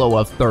night, a low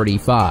of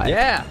 35.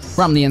 Yes!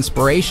 From the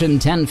Inspiration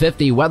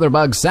 1050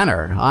 WeatherBug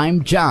Center,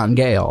 I'm John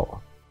Gale.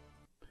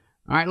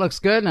 All right, looks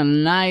good. A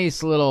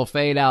nice little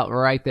fade out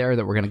right there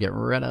that we're going to get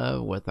rid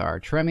of with our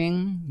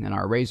trimming and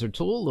our razor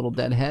tool. A little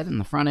dead head in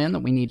the front end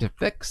that we need to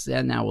fix.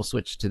 And now we'll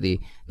switch to the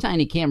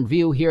tiny cam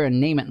view here and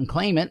name it and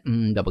claim it.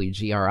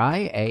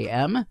 WGRI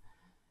AM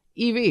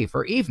EV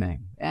for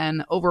evening.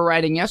 And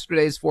overriding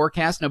yesterday's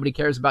forecast. Nobody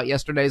cares about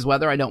yesterday's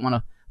weather. I don't want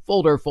a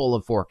folder full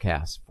of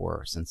forecasts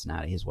for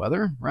Cincinnati's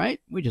weather, right?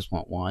 We just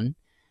want one.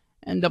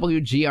 And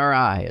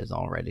WGRI is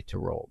all ready to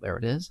roll. There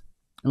it is.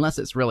 Unless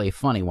it's really a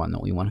funny one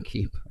that we want to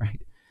keep,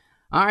 right?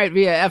 All right,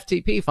 via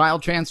FTP file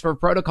transfer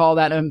protocol,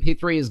 that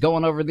MP3 is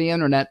going over the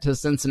internet to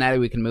Cincinnati.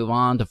 We can move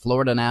on to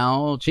Florida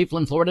now.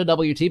 Chiefland, Florida,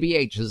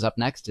 WTBH is up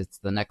next. It's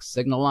the next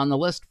signal on the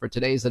list for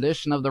today's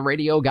edition of the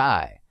Radio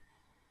Guy.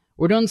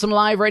 We're doing some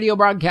live radio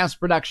broadcast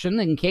production,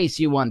 in case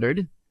you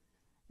wondered.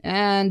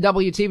 And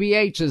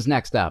WTBH is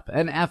next up,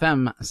 an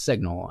FM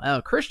signal,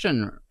 a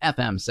Christian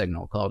FM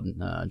signal called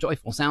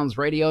Joyful Sounds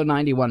Radio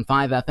 91.5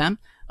 FM.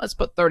 Let's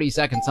put 30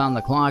 seconds on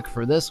the clock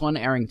for this one,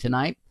 airing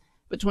tonight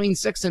between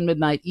 6 and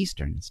midnight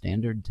Eastern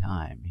Standard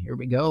Time. Here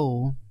we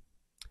go.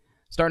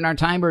 Starting our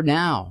timer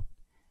now.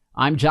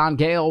 I'm John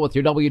Gale with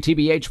your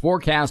WTBH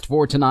forecast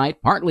for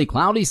tonight. Partly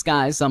cloudy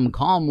skies, some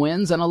calm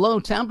winds, and a low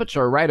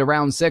temperature right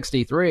around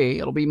 63.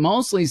 It'll be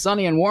mostly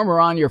sunny and warmer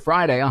on your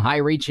Friday, a high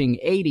reaching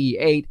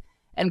 88.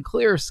 And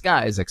clear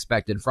skies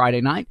expected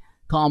Friday night.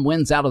 Calm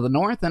winds out of the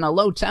north and a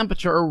low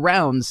temperature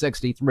around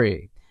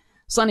 63.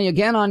 Sunny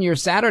again on your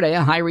Saturday,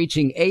 a high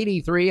reaching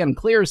 83, and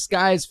clear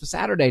skies for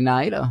Saturday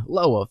night, a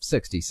low of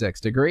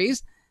 66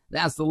 degrees.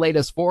 That's the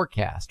latest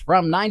forecast.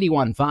 From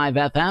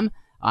 91.5 FM,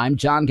 I'm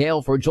John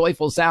Gale for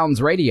Joyful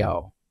Sounds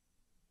Radio.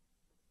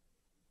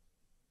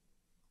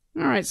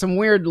 All right, some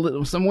weird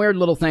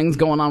little things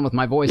going on with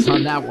my voice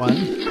on that one.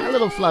 A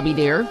little flubby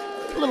dear.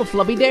 A little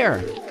flubby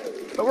dare.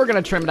 But we're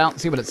going to trim it out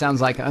and see what it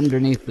sounds like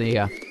underneath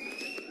the,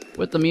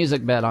 with the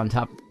music bed on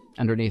top,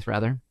 underneath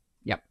rather.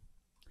 Yep.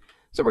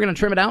 So we're going to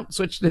trim it out,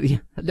 switch to the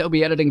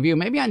Adobe Editing View.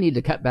 Maybe I need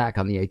to cut back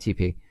on the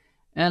ATP.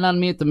 And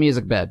unmute the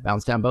music bed.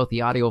 Bounce down both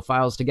the audio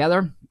files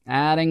together.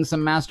 Adding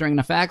some mastering and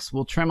effects.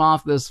 We'll trim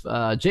off this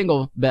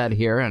jingle bed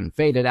here and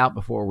fade it out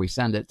before we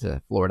send it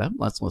to Florida.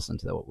 Let's listen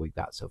to what we've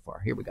got so far.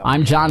 Here we go.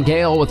 I'm John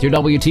Gale with your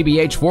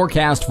WTBH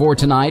forecast for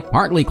tonight.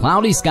 Partly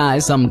cloudy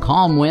skies, some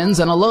calm winds,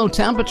 and a low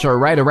temperature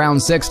right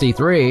around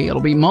 63. It'll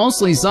be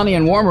mostly sunny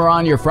and warmer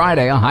on your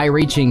Friday, a high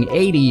reaching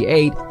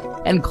 88.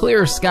 And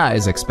clear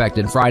skies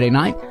expected Friday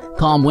night.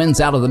 Calm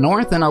winds out of the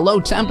north and a low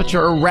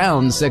temperature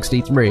around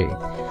 63.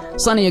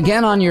 Sunny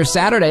again on your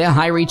Saturday, a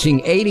high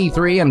reaching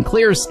 83, and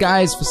clear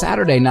skies for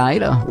Saturday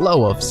night, a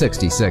low of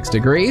 66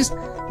 degrees.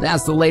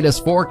 That's the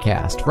latest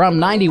forecast. From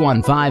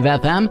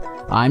 91.5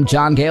 FM, I'm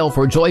John Gale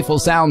for Joyful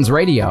Sounds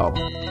Radio.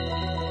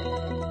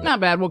 Not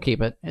bad, we'll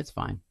keep it. It's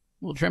fine.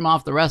 We'll trim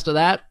off the rest of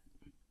that.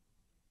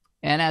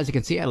 And as you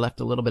can see, I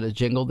left a little bit of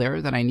jingle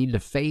there that I need to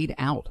fade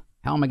out.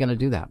 How am I going to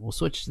do that? We'll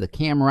switch to the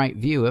cam right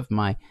view if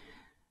my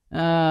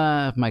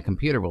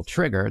computer will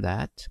trigger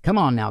that. Come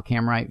on now,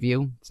 cam right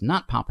view. It's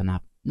not popping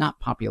up.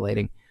 Not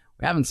populating.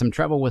 We're having some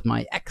trouble with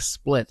my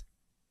XSplit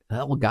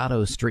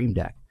Elgato Stream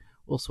Deck.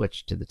 We'll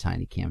switch to the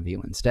tiny cam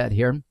view instead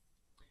here.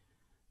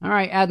 All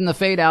right, adding the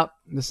fade out.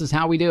 This is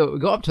how we do it. We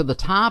go up to the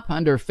top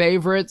under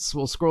favorites.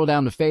 We'll scroll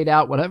down to fade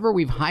out. Whatever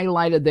we've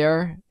highlighted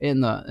there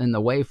in the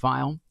WAV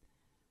file,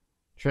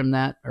 trim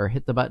that or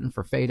hit the button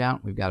for fade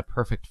out. We've got a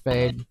perfect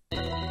fade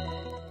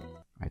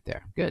right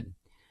there. Good.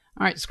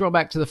 All right, scroll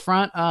back to the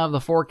front of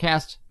the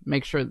forecast.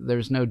 Make sure that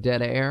there's no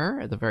dead air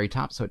at the very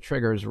top so it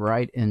triggers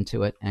right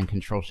into it, and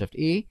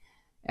Control-Shift-E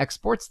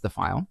exports the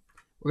file.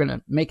 We're going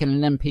to make it an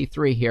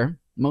MP3 here,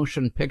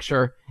 motion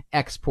picture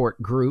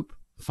export group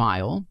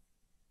file.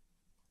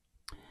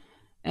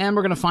 And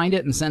we're going to find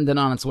it and send it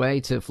on its way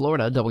to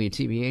Florida.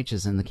 WTBH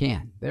is in the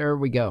can. There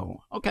we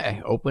go.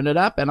 Okay, open it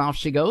up, and off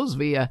she goes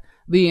via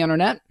the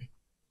internet.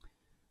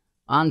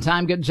 On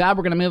time, good job.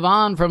 We're going to move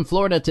on from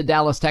Florida to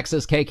Dallas,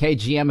 Texas.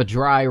 KKGM, a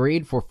dry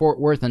read for Fort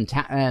Worth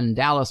and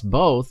Dallas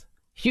both.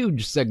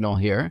 Huge signal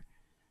here.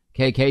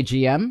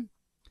 KKGM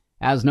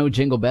has no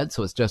jingle bed,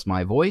 so it's just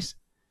my voice.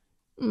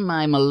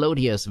 My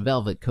melodious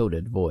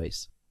velvet-coated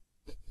voice.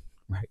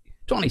 Right.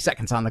 20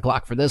 seconds on the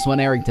clock for this one,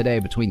 airing today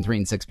between 3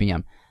 and 6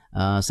 p.m.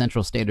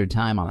 Central Standard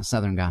Time on a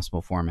Southern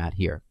Gospel format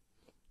here.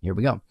 Here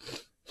we go.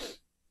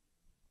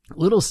 A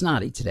little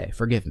snotty today,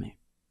 forgive me.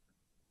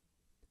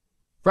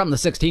 From the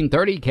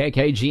 1630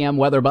 KKGM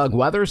WeatherBug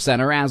Weather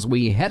Center, as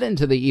we head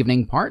into the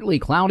evening, partly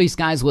cloudy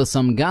skies with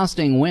some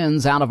gusting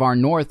winds out of our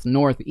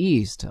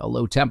north-northeast, a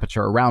low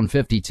temperature around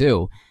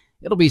 52.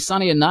 It'll be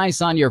sunny and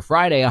nice on your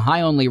Friday, a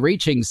high only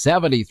reaching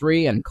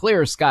 73, and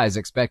clear skies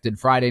expected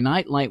Friday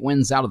night, light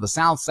winds out of the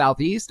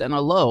south-southeast, and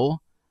a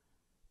low.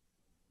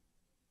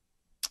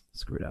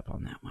 Screwed up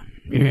on that one.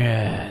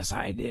 Yes,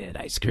 I did.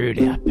 I screwed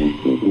up.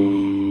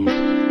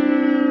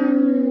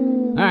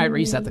 All right,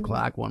 reset the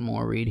clock. One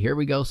more read. Here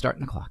we go,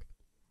 starting the clock.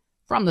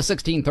 From the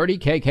 1630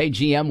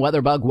 KKGM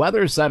WeatherBug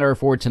Weather Center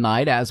for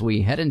tonight, as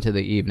we head into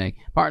the evening,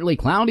 partly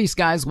cloudy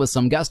skies with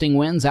some gusting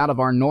winds out of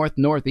our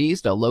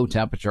north-northeast, a low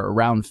temperature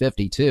around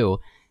 52.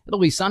 It'll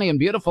be sunny and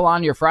beautiful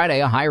on your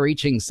Friday, a high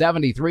reaching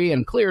 73,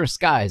 and clear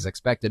skies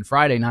expected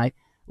Friday night.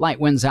 Light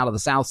winds out of the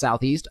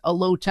south-southeast, a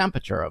low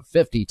temperature of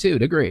 52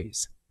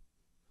 degrees.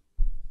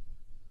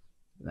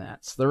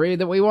 That's the read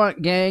that we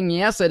want, gang.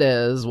 Yes, it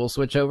is. We'll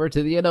switch over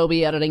to the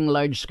Adobe Editing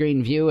large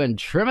screen view and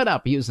trim it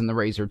up using the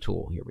razor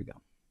tool. Here we go.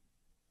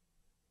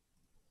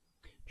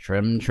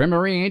 Trim,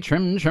 trimmery,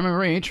 trim,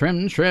 trimmery,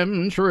 trim,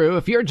 trim, true.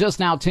 If you're just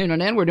now tuning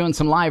in, we're doing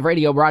some live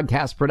radio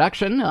broadcast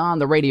production on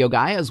the Radio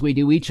Guy, as we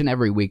do each and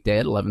every weekday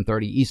at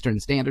 11:30 Eastern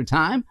Standard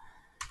Time.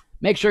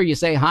 Make sure you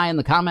say hi in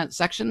the comment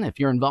section if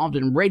you're involved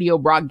in radio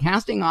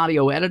broadcasting,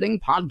 audio editing,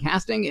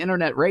 podcasting,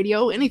 internet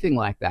radio, anything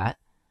like that.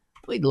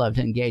 We'd love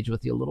to engage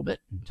with you a little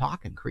bit and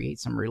talk and create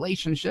some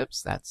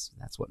relationships. That's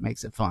what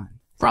makes it fun.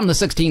 From the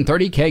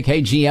 1630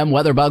 KKGM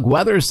WeatherBug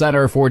Weather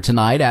Center for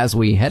tonight, as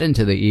we head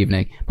into the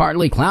evening,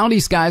 partly cloudy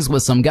skies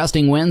with some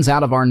gusting winds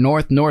out of our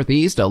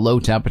north-northeast, a low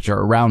temperature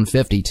around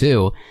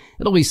 52.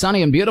 It'll be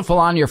sunny and beautiful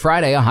on your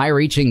Friday, a high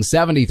reaching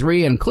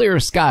 73, and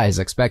clear skies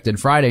expected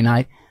Friday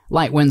night.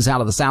 Light winds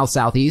out of the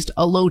south-southeast,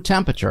 a low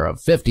temperature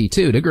of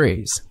 52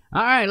 degrees.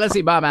 All right, let's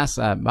see. Bob asks,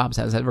 Bob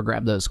says, ever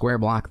grab those square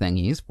block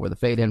thingies for the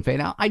fade in, fade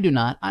out? I do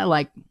not. I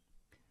like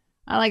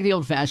the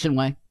old-fashioned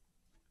way.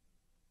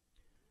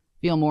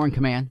 Feel more in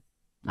command.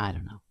 I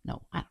don't know.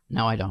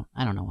 No, I don't.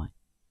 I don't know why.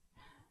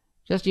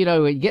 Just, you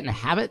get in a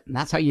habit, and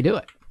that's how you do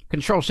it.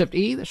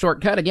 Control-Shift-E, the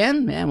shortcut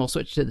again, and we'll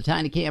switch to the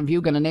tiny cam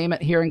view. Going to name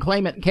it here and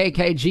claim it.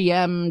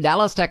 KKGM,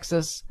 Dallas,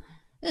 Texas.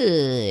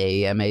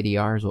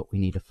 AMADR is what we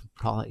need to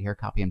call it here.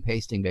 Copy and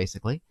pasting,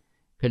 basically.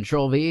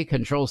 Control-V,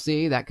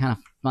 Control-C, that kind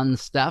of fun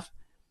stuff.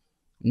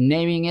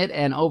 Naming it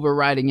and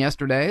overriding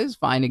yesterday's,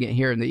 finding it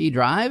here in the E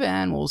drive,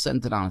 and we'll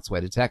send it on its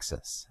way to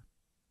Texas.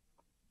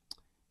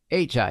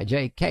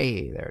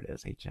 HIJK, there it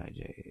is,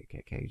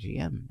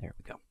 HIJKKGM, there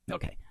we go.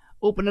 Okay,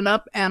 open it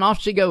up, and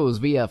off she goes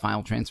via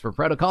file transfer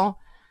protocol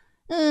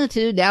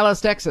to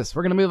Dallas, Texas.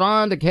 We're going to move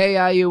on to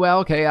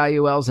KIUL.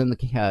 KIUL's in the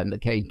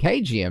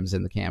KGM's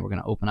in the can. We're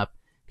going to open up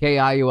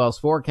KIUL's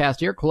forecast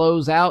here.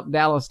 Close out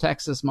Dallas,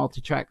 Texas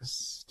multi-track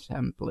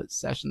template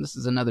session. This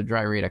is another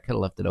dry read. I could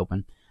have left it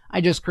open. I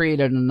just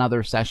created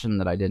another session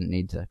that I didn't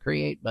need to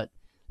create, but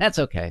that's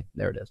okay.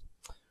 There it is.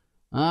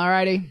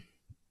 Alrighty.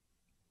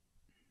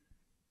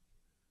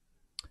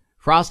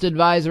 Frost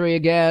advisory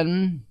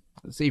again.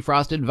 Let's see,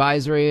 frost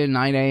advisory at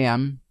 9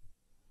 a.m.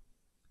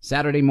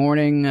 Saturday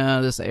morning.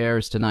 This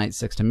airs tonight,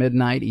 6 to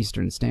midnight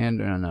Eastern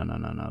Standard.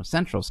 No.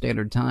 Central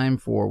Standard Time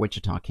for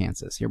Wichita,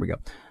 Kansas. Here we go.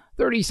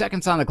 30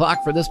 seconds on the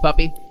clock for this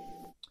puppy.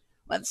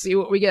 Let's see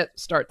what we get.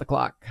 Start the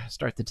clock.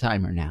 Start the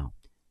timer now.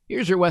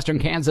 Here's your western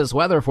Kansas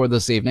weather for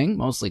this evening.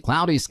 Mostly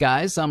cloudy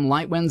skies, some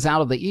light winds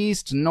out of the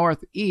east,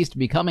 northeast,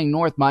 becoming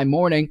north by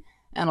morning,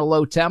 and a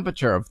low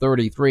temperature of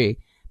 33.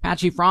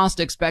 Patchy frost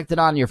expected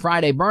on your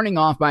Friday, burning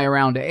off by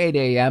around 8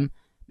 a.m.,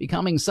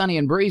 becoming sunny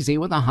and breezy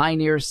with a high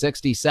near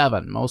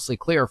 67. Mostly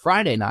clear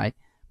Friday night,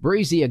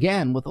 breezy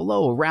again with a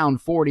low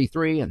around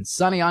 43, and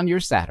sunny on your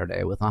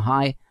Saturday with a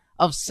high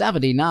of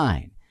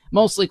 79.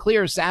 Mostly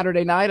clear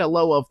Saturday night, a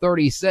low of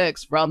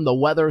 36 from the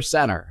Weather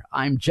Center.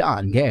 I'm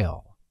John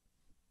Gale.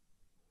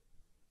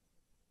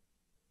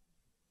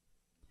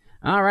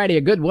 Alrighty,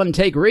 a good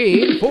one-take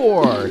read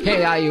for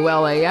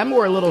KIUL-AM.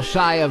 We're a little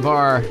shy of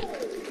our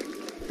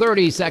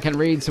 30-second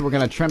read, so we're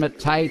going to trim it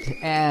tight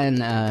and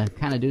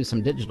kind of do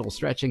some digital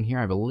stretching here.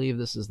 I believe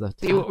this is the...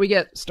 See what we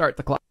get. Start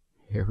the clock.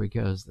 Here we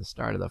go. Is the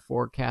start of the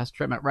forecast.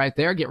 Trim it right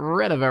there. Get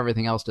rid of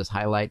everything else. Just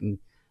highlight and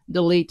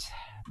delete.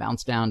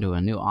 Bounce down to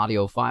a new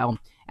audio file.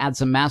 Add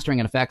some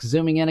mastering and effects.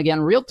 Zooming in again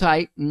real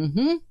tight.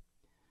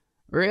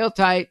 Real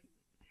tight.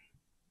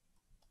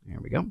 There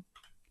we go.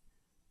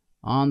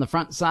 on the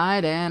front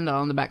side, and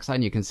on the back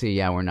side you can see,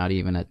 yeah, we're not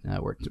even at,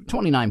 we're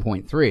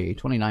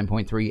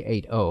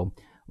 29.380.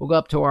 We'll go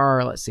up to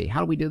our, let's see, how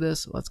do we do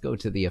this? Let's go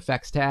to the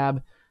effects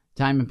tab,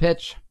 time and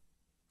pitch,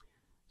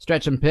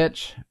 stretch and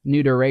pitch,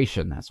 new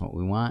duration. That's what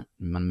we want.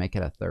 I'm going to make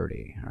it a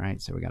 30. All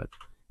right, so we got to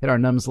hit our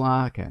nums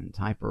lock and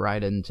type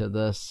right into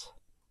this.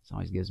 This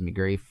always gives me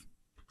grief.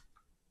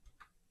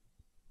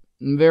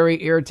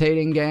 Very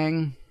irritating,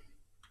 gang.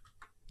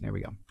 There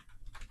we go.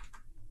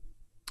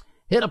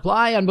 Hit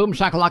apply and boom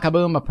shakalaka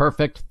boom, a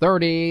perfect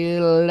 30.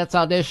 Let's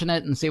audition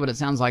it and see what it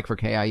sounds like for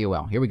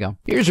KIUL. Here we go.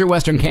 Here's your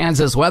Western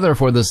Kansas weather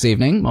for this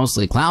evening.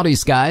 Mostly cloudy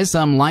skies,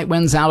 some light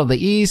winds out of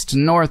the east,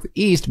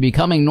 northeast,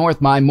 becoming north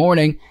by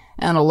morning,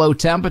 and a low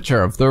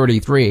temperature of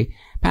 33.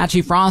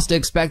 Patchy frost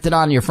expected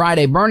on your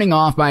Friday, burning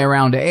off by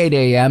around 8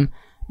 a.m.,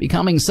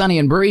 becoming sunny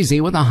and breezy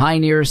with a high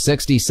near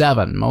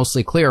 67.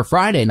 Mostly clear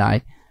Friday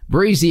night,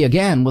 breezy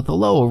again with a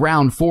low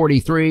around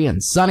 43,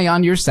 and sunny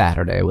on your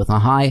Saturday with a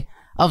high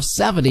of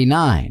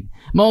 79.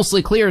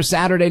 Mostly clear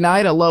Saturday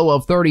night, a low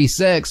of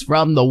 36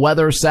 from the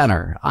Weather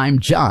Center. I'm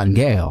John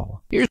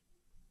Gale. Here's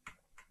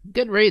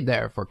good read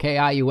there for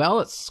KIUL.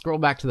 Let's scroll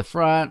back to the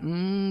front.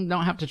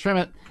 Don't have to trim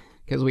it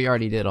because we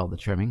already did all the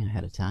trimming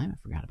ahead of time. I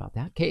forgot about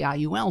that.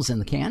 KIUL's in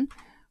the can.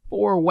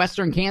 For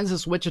Western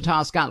Kansas,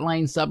 Wichita, Scott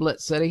Lane,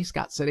 Sublette City,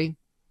 Scott City.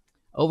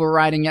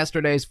 Overriding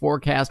yesterday's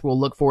forecast, we'll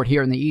look for it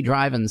here in the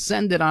E-Drive and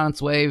send it on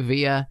its way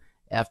via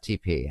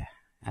FTP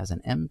as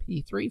an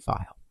MP3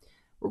 file.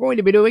 We're going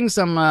to be doing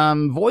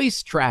some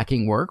voice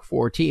tracking work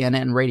for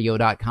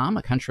TNNradio.com,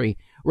 a country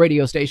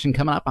radio station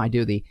coming up. I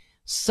do the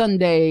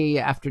Sunday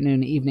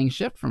afternoon evening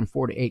shift from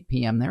 4 to 8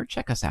 p.m. there.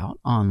 Check us out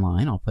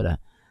online. I'll put a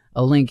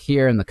link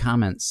here in the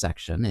comments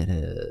section. It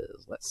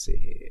is, let's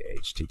see,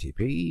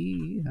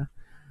 http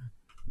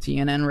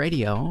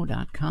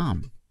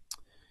TNNradio.com.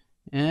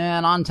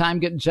 And on time,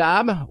 good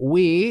job.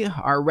 We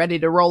are ready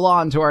to roll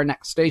on to our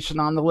next station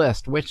on the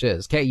list, which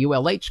is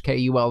KULH.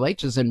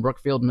 KULH is in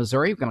Brookfield,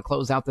 Missouri. We're going to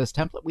close out this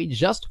template we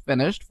just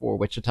finished for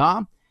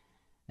Wichita.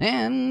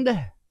 And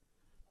the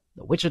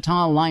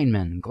Wichita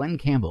lineman, Glenn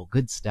Campbell.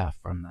 Good stuff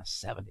from the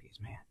 70s,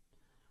 man.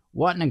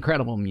 What an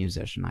incredible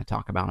musician. I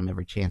talk about him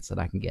every chance that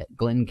I can get.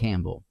 Glenn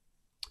Campbell.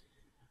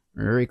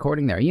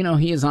 Recording there. You know,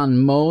 he is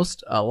on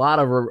a lot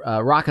of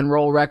rock and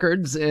roll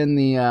records in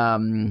the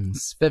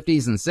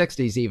 50s and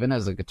 60s, even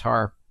as a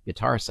guitar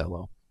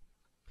solo.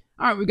 All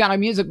right, we've got a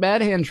music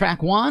bed in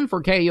track 1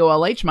 for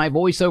KULH, my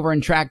voiceover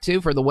in track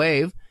 2 for The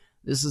Wave.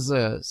 This is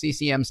a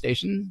CCM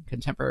station,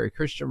 contemporary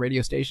Christian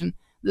radio station.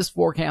 This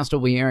forecast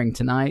will be airing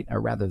tonight, or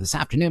rather this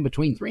afternoon,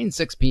 between 3 and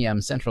 6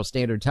 p.m. Central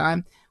Standard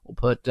Time. We'll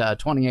put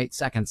 28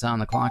 seconds on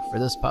the clock for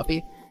this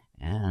puppy,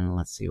 and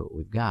let's see what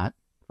we've got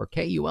for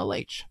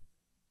KULH.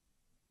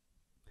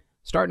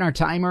 Starting our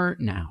timer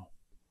now.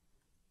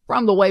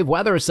 From the Wave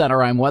Weather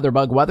Center, I'm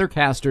WeatherBug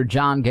weathercaster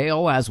John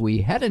Gale. As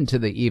we head into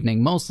the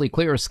evening, mostly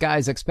clear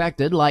skies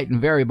expected, light and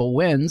variable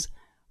winds.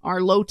 Our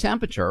low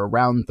temperature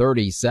around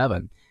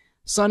 37.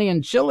 Sunny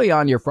and chilly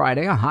on your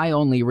Friday, a high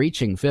only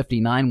reaching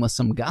 59 with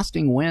some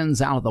gusting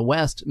winds out of the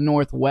west,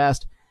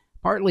 northwest.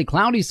 Partly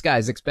cloudy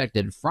skies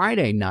expected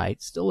Friday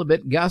night, still a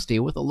bit gusty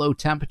with a low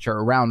temperature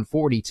around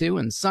 42,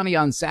 and sunny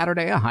on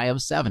Saturday, a high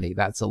of 70.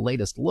 That's the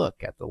latest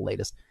look at the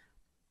latest.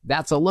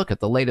 That's a look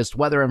at the latest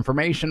weather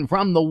information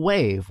from the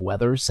Wave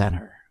Weather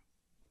Center.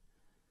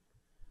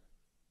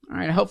 All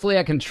right, hopefully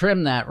I can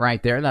trim that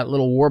right there, that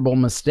little warble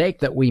mistake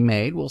that we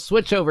made. We'll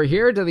switch over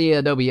here to the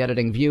Adobe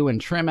Editing View and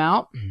trim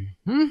out.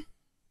 All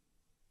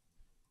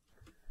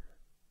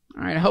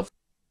right,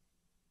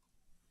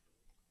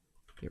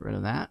 get rid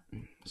of that.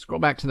 Scroll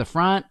back to the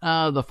front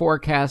of the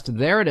forecast.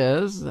 There it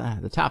is,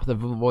 the top of the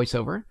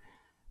voiceover.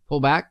 Pull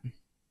back.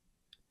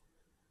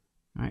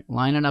 All right,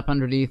 line it up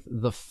underneath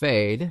the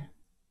fade.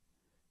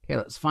 Okay,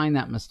 let's find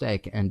that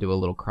mistake and do a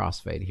little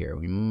crossfade here.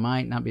 We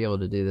might not be able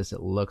to do this. It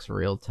looks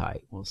real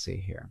tight. We'll see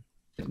here.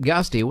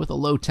 Gusty with a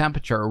low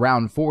temperature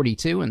around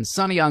 42 and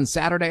sunny on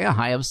Saturday, a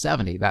high of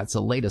 70. That's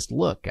the latest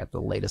look at the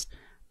latest.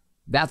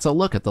 That's a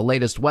look at the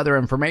latest weather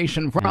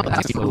information from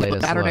the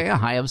latest Saturday, a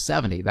high of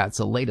 70. That's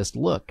the latest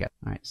look at,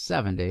 all right,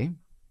 70.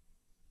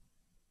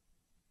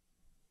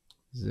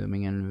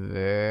 Zooming in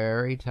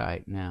very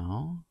tight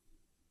now.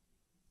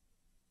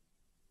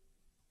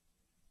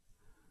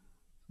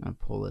 I'm going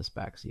to pull this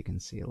back so you can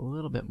see a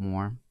little bit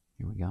more.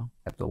 Here we go.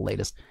 At the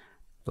latest.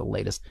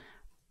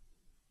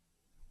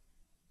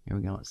 Here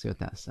we go. Let's see what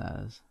that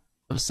says.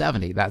 Of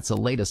 70. That's the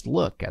latest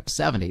look at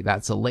 70.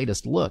 That's the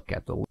latest look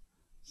at the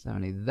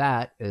 70.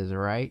 That is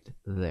right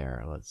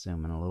there. Let's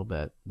zoom in a little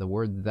bit. The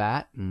word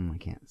that, I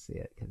can't see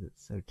it because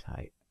it's so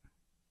tight.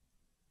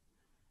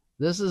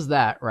 This is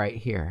that right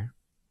here.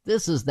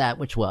 This is that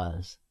which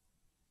was.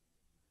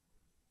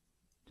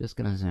 Just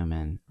going to zoom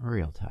in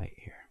real tight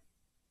here.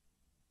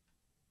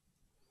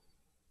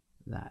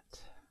 That.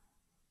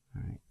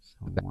 All right, so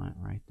we want it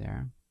right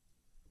there.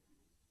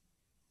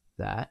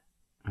 That.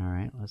 All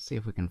right, let's see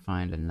if we can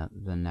find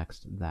the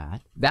next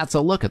that. That's a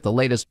look at the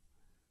latest.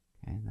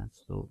 Okay,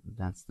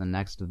 that's the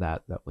next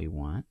that we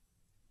want.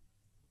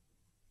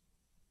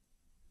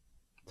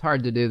 It's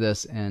hard to do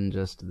this in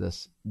just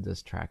this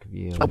track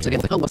view. Trim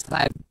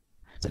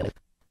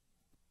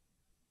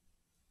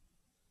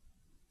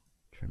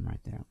right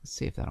there. Let's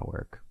see if that'll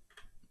work.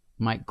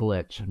 Might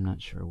glitch. I'm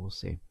not sure. We'll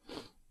see.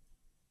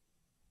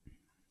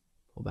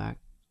 Pull back.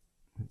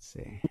 Let's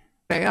see.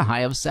 Okay, a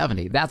high of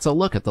 70. That's a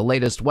look at the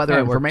latest weather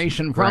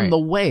information from the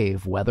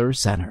Wave Weather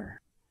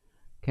Center.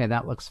 Okay,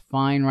 that looks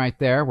fine right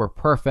there. We're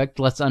perfect.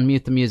 Let's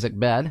unmute the music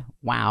bed.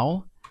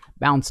 Wow.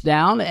 Bounce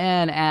down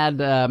and add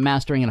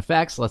mastering and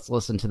effects. Let's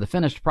listen to the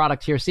finished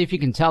product here. See if you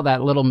can tell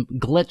that little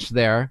glitch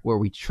there where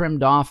we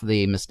trimmed off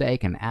the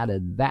mistake and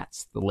added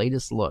 "That's the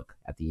latest look"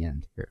 at the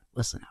end. Here,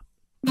 listen up.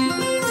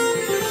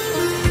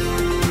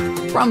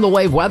 From the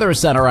Wave Weather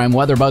Center, I'm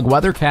WeatherBug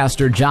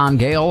weathercaster John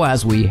Gale.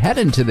 As we head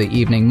into the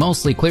evening,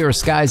 mostly clear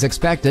skies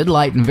expected,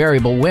 light and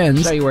variable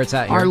winds. Show you where it's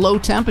at here. Our low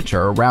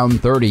temperature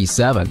around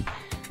 37.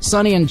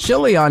 Sunny and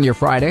chilly on your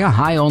Friday, a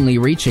high only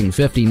reaching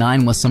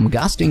 59 with some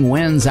gusting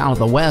winds out of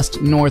the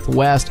west,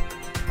 northwest.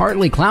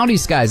 Partly cloudy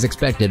skies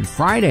expected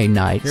Friday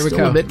night. Here we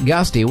Still go. a bit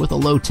gusty with a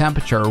low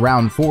temperature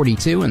around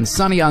 42 and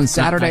sunny on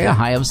Saturday, a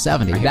high of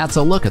 70. That's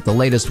a look at the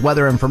latest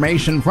weather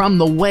information from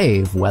the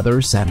Wave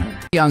Weather Center.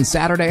 On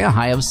Saturday, a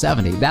high of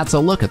 70. That's a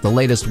look at the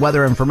latest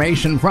weather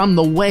information from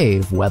the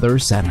Wave Weather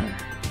Center.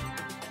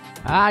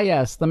 Ah,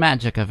 yes, the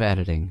magic of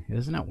editing.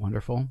 Isn't it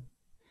wonderful?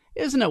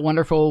 Isn't it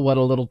wonderful what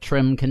a little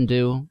trim can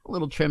do? A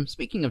little trim.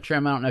 Speaking of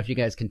trim, I don't know if you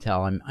guys can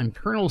tell. I'm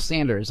Colonel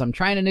Sanders. I'm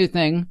trying a new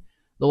thing.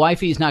 The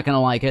wifey's not going to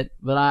like it,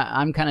 but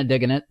I'm kind of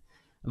digging it.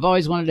 I've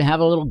always wanted to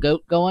have a little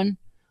goat going.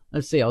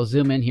 Let's see. I'll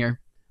zoom in here.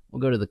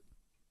 We'll go to the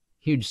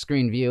huge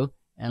screen view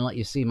and let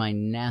you see my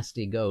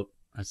nasty goat.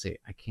 Let's see.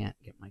 I can't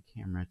get my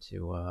camera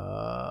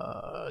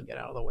to get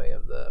out of the way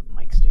of the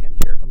mic stand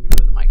here. Let me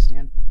move the mic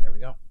stand. There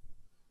we go.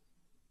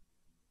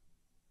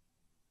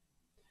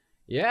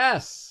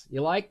 Yes,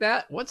 you like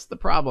that? What's the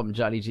problem,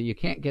 Johnny G? You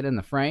can't get in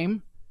the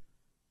frame?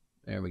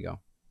 There we go.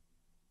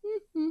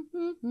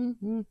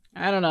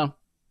 I don't know.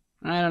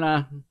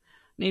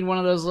 Need one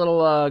of those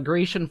little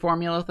Grecian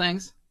formula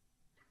things?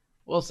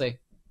 We'll see.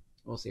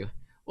 We'll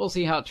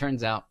see how it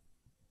turns out.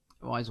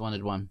 I've always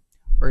wanted one.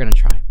 We're going to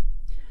try.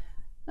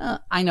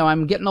 I know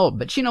I'm getting old,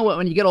 but you know what?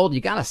 When you get old,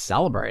 you got to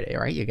celebrate it,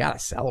 right? You got to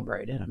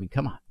celebrate it. I mean,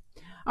 come on.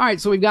 All right,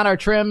 so we've got our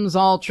trims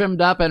all trimmed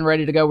up and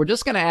ready to go. We're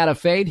just going to add a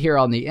fade here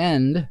on the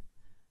end.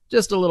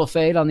 Just a little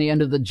fade on the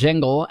end of the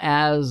jingle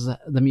as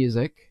the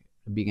music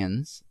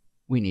begins.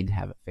 We need to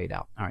have it fade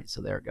out. All right,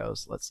 so there it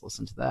goes. Let's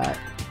listen to that.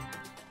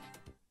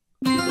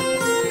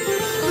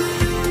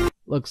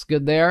 Looks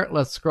good there.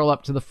 Let's scroll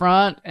up to the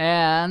front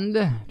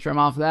and trim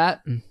off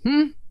that.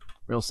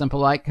 Real simple,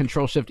 like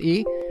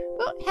Control-Shift-E.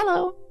 Oh,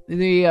 hello.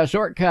 The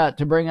shortcut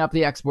to bring up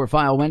the export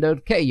file window,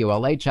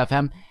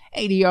 KULHFM.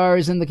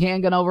 ADR's in the can,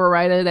 gonna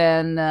overwrite it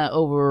and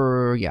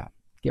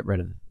get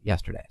rid of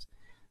yesterday's.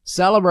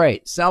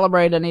 Celebrate,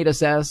 Anita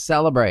says.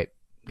 Celebrate.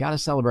 Gotta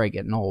celebrate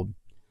getting old.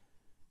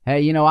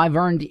 Hey, you know, I've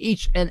earned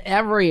each and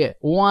every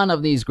one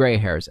of these gray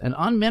hairs. And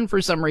on men,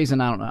 for some reason,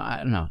 I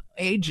don't know.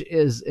 Age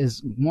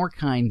is more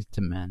kind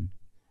to men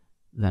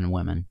than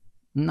women.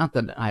 Not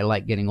that I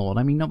like getting old.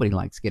 I mean, nobody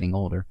likes getting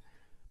older.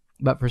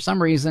 But for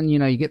some reason, you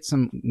know, you get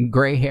some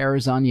gray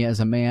hairs on you as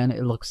a man,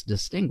 it looks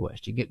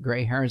distinguished. You get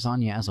gray hairs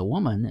on you as a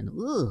woman, and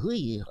oh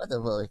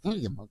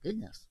my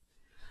goodness.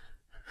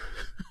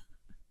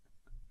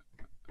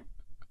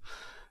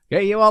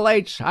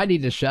 KULH, I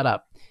need to shut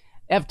up.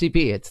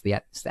 FTP, it's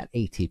that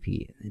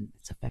ATP, and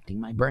it's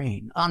affecting my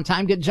brain. On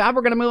time, good job.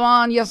 We're going to move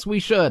on. Yes, we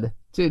should.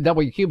 To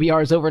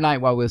WQBR's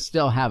overnight while we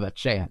still have a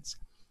chance.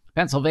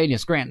 Pennsylvania,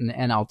 Scranton,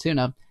 and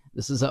Altoona.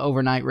 This is an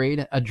overnight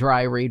read, a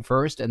dry read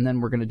first, and then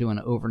we're going to do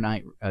an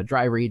overnight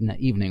dry read and an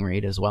evening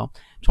read as well.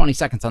 20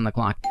 seconds on the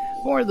clock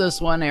for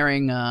this one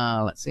airing,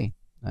 let's see.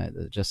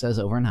 It just says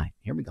overnight.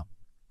 Here we go.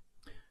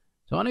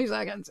 20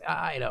 seconds.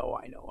 I know.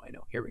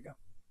 Here we go.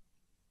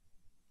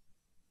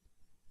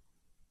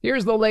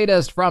 Here's the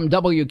latest from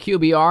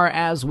WQBR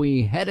as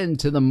we head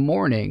into the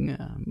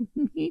morning.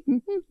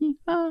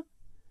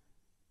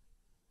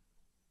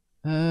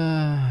 All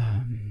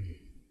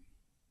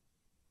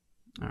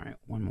right,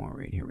 one more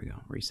read. Here we go.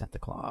 Reset the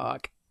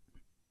clock.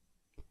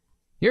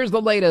 Here's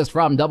the latest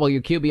from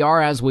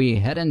WQBR as we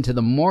head into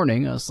the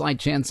morning. A slight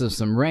chance of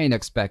some rain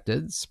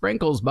expected.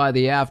 Sprinkles by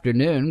the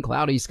afternoon.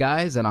 Cloudy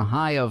skies and a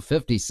high of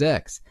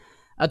 56.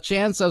 A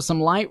chance of some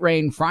light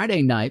rain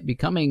Friday night,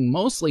 becoming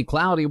mostly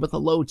cloudy with a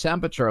low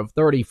temperature of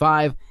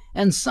 35,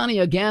 and sunny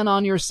again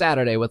on your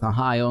Saturday with a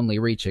high only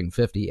reaching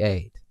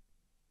 58.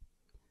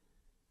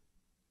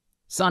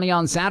 Sunny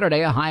on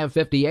Saturday, a high of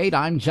 58.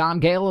 I'm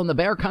John Gale in the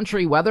Bear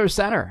Country Weather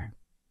Center.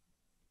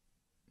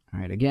 All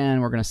right,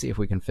 again, we're going to see if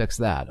we can fix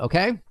that,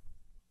 okay?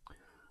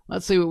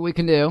 Let's see what we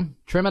can do.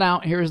 Trim it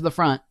out. Here's the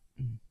front.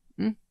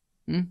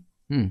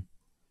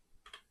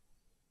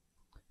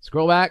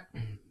 Scroll back.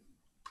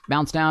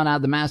 Bounce down,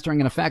 add the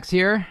mastering and effects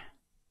here.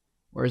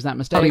 Where's that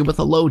mistake? With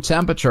a low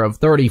temperature of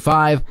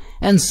 35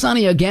 and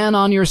sunny again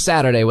on your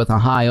Saturday with a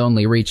high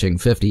only reaching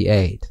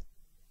 58.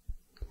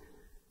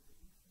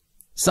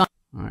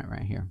 All right,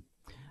 right here.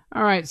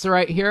 All right, so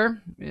right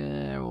here,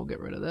 we'll get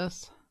rid of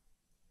this.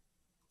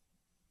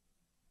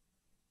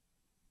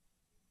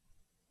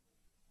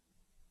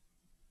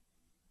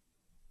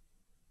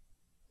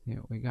 See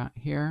what we got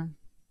here.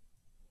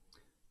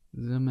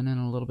 Zooming in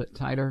a little bit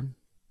tighter.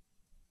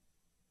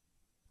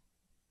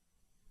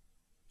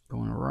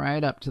 Going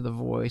right up to the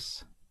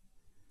voice.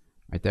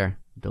 Right there.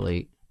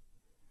 Delete.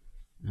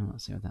 Now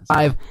let's see what that's.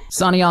 5.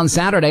 Sunny on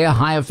Saturday, a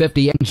high of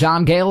 58.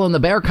 John Gale in the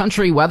Bear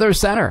Country Weather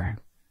Center.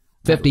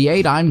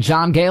 58. I'm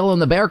John Gale in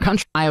the Bear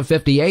Country. High of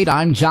 58.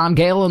 I'm John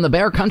Gale in the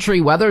Bear Country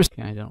Weather.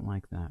 Okay, I don't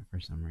like that for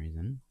some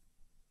reason.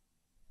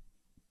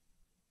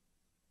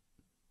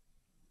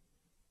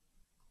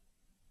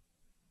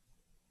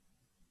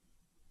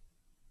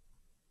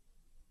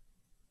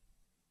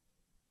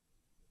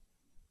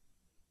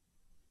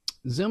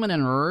 Zooming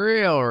in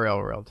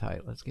real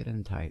tight. Let's get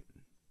in tight.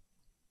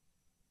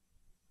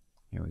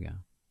 Here we go.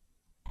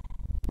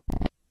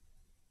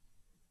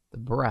 The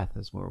breath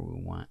is where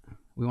we want.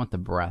 We want the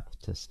breath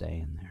to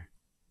stay in there.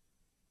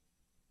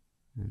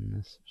 And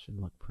this should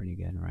look pretty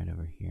good right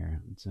over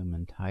here. Zoom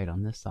in tight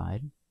on this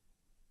side.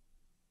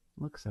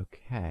 Looks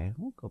okay.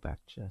 We'll go back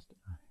just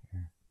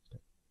here.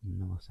 Just a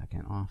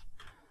millisecond off.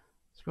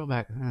 Scroll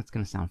back. That's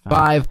going to sound fine.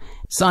 5.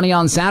 Sunny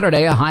on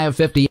Saturday, a high of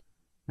 50.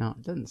 No,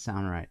 it doesn't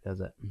sound right,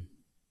 does it?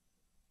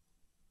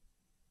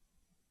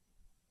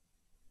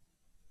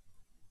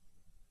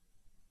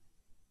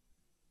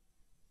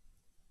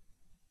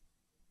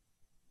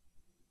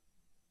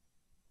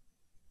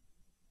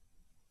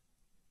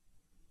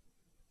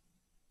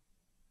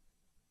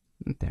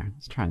 Right there.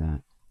 Let's try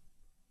that.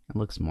 It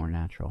looks more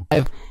natural.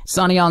 5.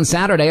 Sunny on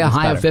Saturday, a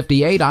high of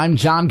 58. I'm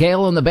John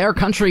Gale in the Bear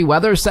Country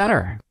Weather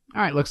Center.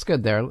 All right, looks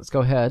good there. Let's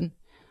go ahead.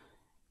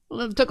 Well,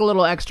 it took a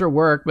little extra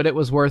work, but it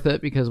was worth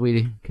it because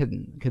we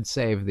could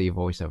save the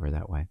voiceover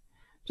that way.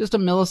 Just a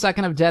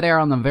millisecond of dead air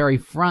on the very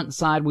front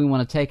side we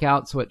want to take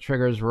out so it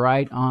triggers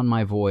right on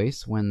my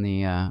voice when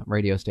the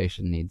radio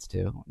station needs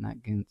to. And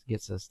that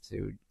gets us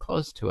to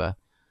close to a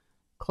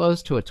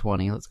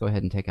 20. Let's go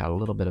ahead and take out a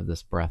little bit of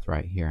this breath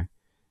right here.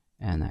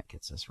 And that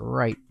gets us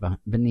right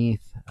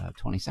beneath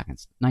 20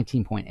 seconds,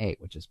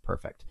 19.8, which is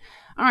perfect.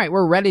 All right,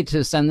 we're ready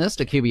to send this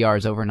to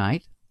QBR's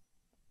overnight.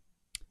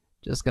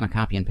 Just going to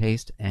copy and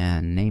paste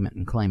and name it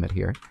and claim it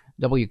here.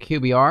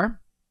 WQBR,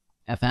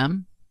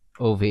 FM,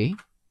 OV.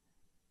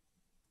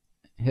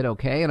 Hit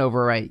OK and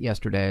overwrite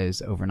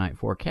yesterday's overnight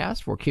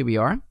forecast for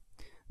QBR,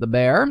 the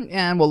Bear.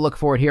 And we'll look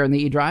for it here in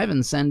the eDrive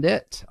and send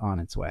it on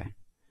its way.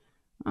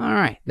 All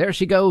right, there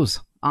she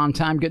goes. On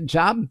time, good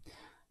job.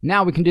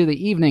 Now we can do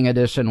the evening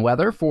edition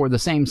weather for the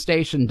same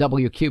station,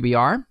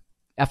 WQBR,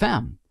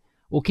 FM.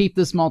 We'll keep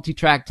this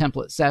multi-track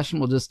template session.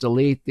 We'll just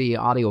delete the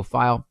audio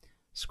file.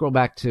 Scroll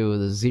back to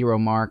the 0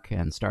 mark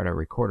and start our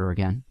recorder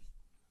again.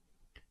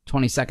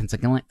 20 seconds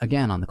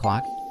again on the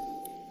clock.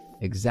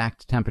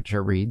 Exact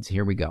temperature reads.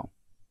 Here we go.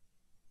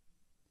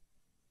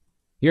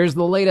 Here's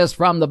the latest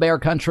from the Bear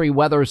Country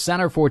Weather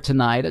Center for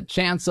tonight. A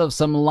chance of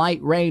some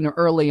light rain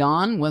early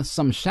on with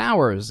some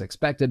showers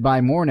expected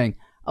by morning.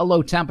 A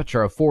low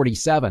temperature of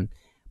 47.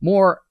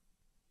 More.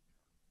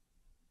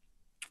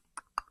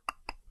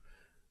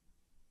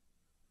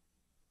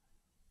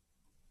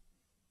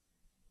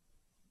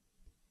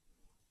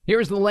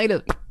 Here's the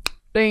latest.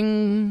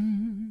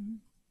 Ding.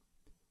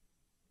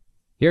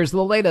 Here's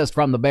the latest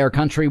from the Bear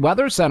Country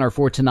Weather Center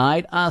for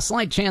tonight. A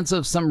slight chance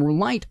of some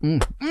light.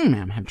 I'm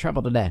having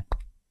trouble today.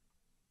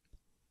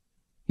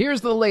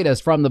 Here's the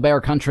latest from the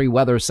Bear Country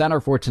Weather Center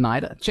for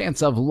tonight. A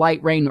chance of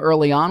light rain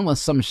early on with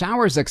some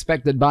showers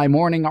expected by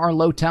morning. Our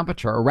low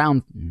temperature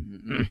around.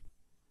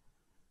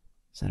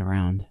 Set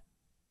around.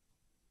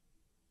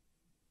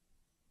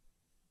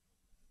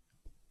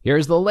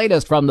 Here's the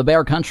latest from the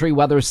Bear Country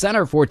Weather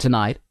Center for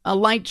tonight. A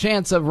light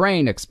chance of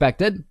rain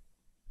expected.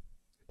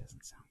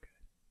 Doesn't sound good.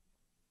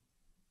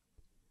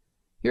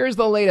 Here's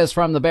the latest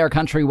from the Bear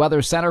Country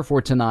Weather Center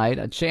for tonight.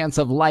 A chance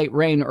of light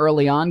rain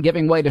early on,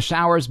 giving way to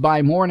showers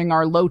by morning.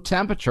 Our low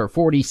temperature,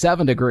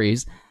 47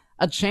 degrees.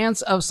 A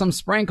chance of some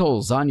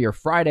sprinkles on your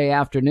Friday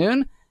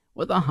afternoon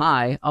with a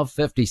high of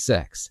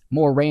 56.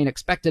 More rain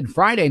expected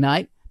Friday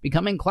night,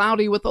 becoming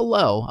cloudy with a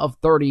low of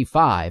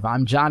 35.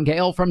 I'm John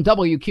Gale from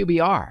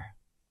WQBR.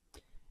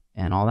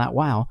 And all that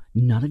while,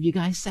 none of you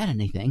guys said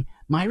anything.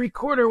 My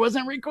recorder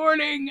wasn't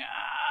recording.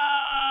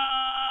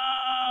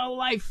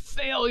 Life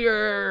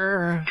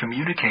failure.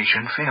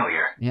 Communication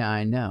failure. Yeah,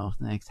 I know.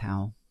 Thanks,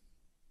 Hal.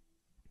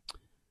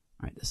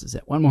 All right, this is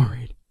it. One more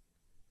read.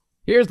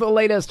 Here's the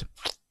latest.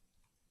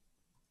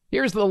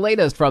 Here's the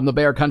latest from the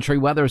Bear Country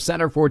Weather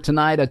Center for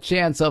tonight. A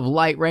chance of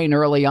light rain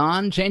early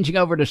on, changing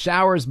over to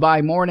showers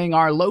by morning.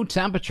 Our low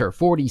temperature,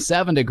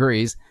 47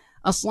 degrees.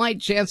 A slight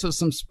chance of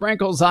some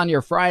sprinkles on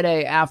your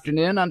Friday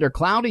afternoon under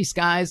cloudy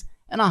skies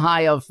and a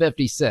high of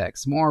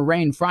 56. More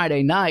rain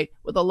Friday night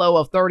with a low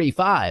of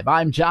 35.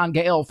 I'm John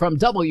Gale from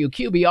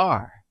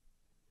WQBR.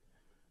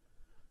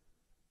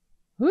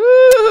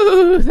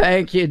 Woo!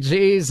 Thank you,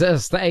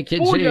 Jesus. Thank you,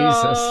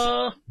 Jesus.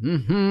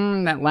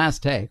 That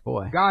last take,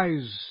 boy.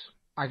 Guys,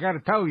 I gotta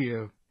tell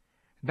you,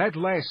 that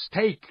last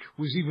take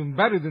was even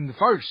better than the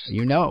first.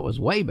 You know it was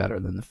way better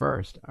than the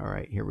first. All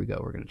right, here we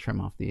go. We're going to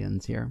trim off the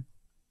ends here.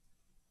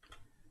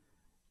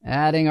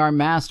 Adding our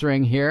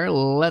mastering here.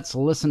 Let's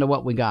listen to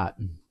what we got.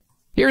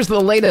 Here's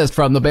the latest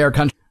from the Bear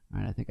Country. All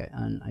right, I think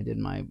I did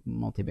my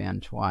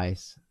multiband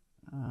twice.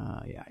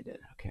 Yeah, I did.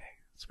 Okay,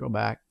 scroll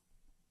back.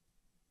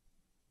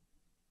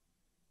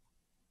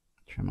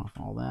 Trim off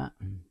all that.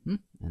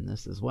 And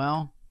this as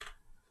well.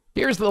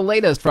 Here's the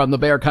latest from the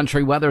Bear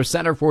Country Weather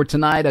Center for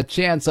tonight. A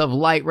chance of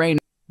light rain.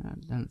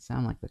 That doesn't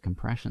sound like the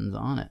compression's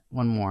on it.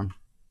 One more.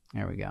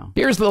 There we go.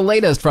 Here's the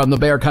latest from the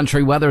Bear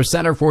Country Weather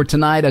Center for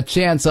tonight. A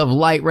chance of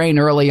light rain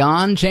early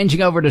on.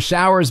 Changing over to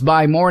showers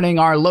by morning.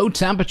 Our low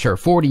temperature,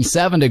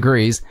 47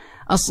 degrees.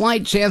 A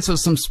slight chance of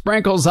some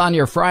sprinkles on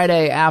your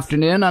Friday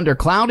afternoon under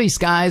cloudy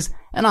skies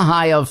and a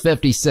high of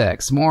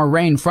 56. More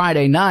rain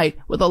Friday night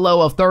with a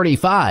low of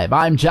 35.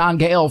 I'm John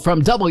Gale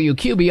from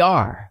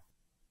WQBR.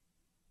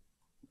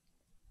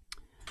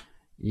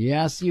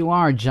 Yes, you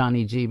are,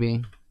 Johnny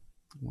GB.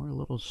 We're a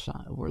little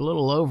shy. We're a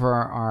little over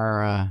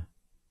our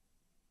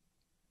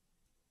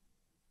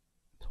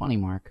 20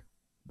 mark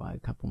by a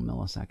couple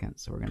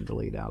milliseconds, so we're going to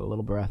delete out a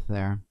little breath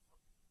there.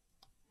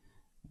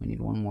 We need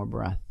one more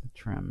breath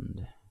trimmed.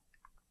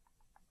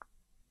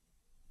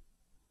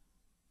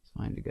 Let's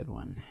find a good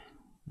one.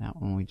 That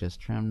one we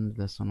just trimmed.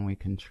 This one we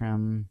can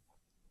trim.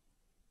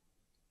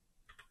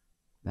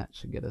 That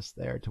should get us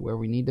there to where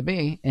we need to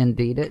be.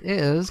 Indeed it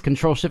is.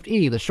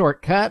 Control-Shift-E, the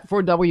shortcut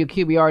for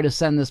WQBR to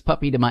send this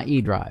puppy to my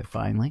E drive,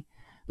 finally.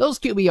 Those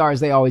QBRs,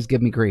 they always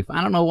give me grief.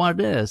 I don't know what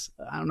it is.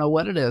 I don't know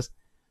what it is.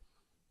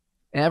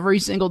 Every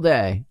single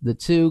day, the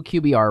 2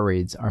 QBR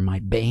reads are my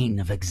bane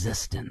of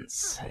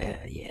existence.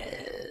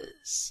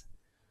 Yes.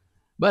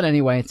 But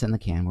anyway, it's in the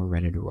can. We're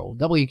ready to roll.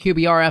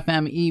 WQBR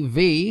FM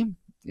EV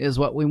is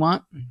what we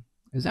want.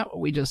 Is that what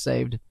we just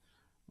saved?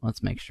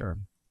 Let's make sure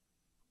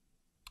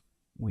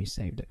we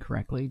saved it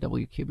correctly.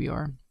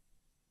 WQBR.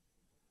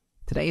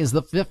 Today is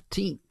the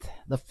 15th.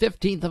 The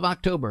 15th of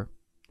October.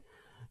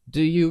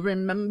 Do you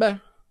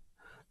remember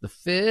the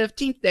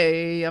 15th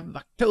day of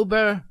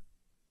October?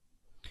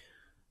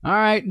 All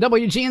right,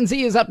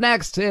 WGNZ is up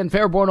next in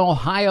Fairborn,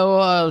 Ohio,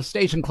 a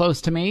station close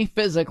to me,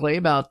 physically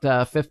about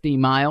 50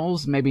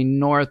 miles, maybe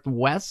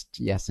northwest.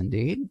 Yes,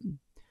 indeed.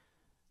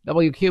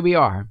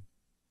 WQBR.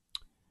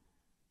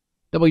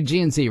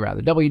 WGNZ,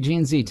 rather.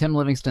 WGNZ, Tim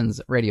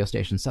Livingston's radio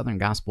station, Southern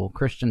Gospel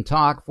Christian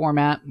Talk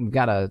format. We've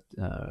got a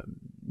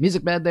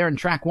music bed there in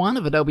track 1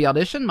 of Adobe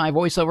Audition. My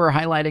voiceover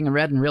highlighting and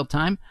read in real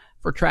time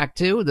for track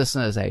 2. This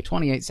is a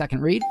 28-second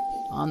read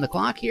on the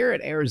clock here.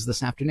 It airs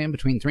this afternoon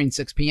between 3 and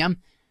 6 p.m.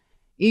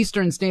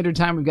 Eastern Standard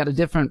Time. We've got a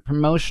different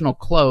promotional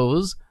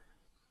close,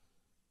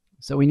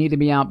 so we need to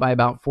be out by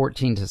about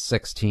 14 to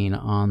 16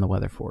 on the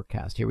weather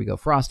forecast. Here we go.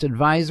 Frost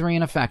advisory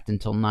in effect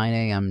until 9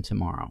 a.m.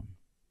 tomorrow.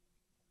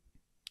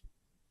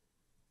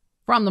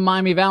 From the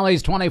Miami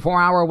Valley's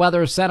 24-hour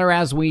weather center,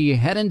 as we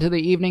head into the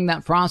evening,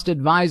 that frost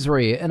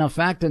advisory in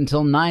effect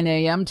until 9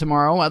 a.m.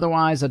 tomorrow.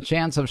 Otherwise, a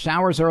chance of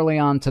showers early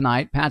on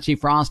tonight. Patchy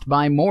frost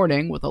by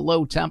morning with a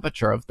low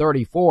temperature of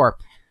 34.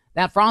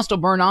 That frost will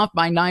burn off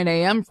by 9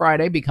 a.m.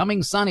 Friday,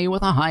 becoming sunny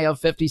with a high of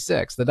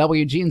 56. The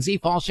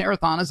WGNZ Fall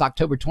Share-a-thon is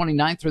October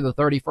 29th through the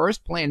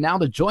 31st. Plan now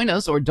to join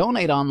us or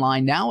donate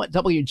online now at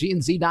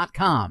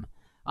WGNZ.com.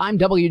 I'm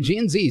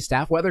WGNZ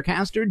staff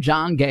weathercaster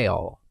John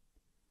Gale.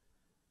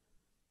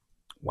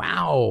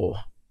 Wow.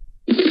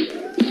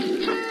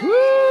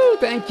 Woo!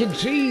 Thank you,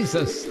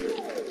 Jesus.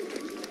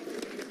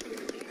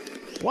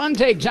 One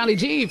take, Johnny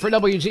G for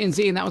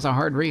WGNZ, and that was a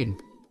hard read.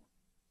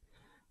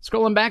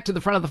 Scrolling back to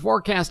the front of the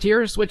forecast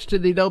here, switch to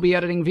the Adobe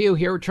editing view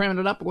here, trimming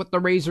it up with the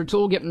razor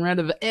tool, getting rid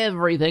of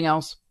everything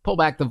else. Pull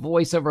back the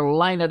voiceover,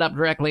 line it up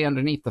directly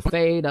underneath the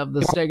fade of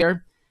the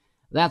sticker.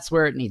 That's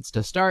where it needs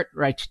to start,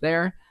 right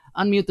there.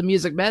 Unmute the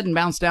music bed and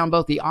bounce down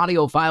both the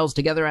audio files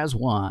together as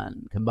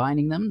one.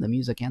 Combining them, the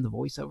music and the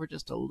voiceover,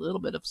 just a little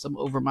bit of some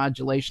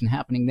overmodulation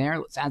happening there.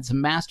 Let's add some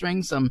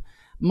mastering, some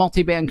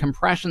multiband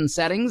compression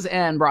settings,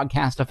 and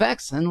broadcast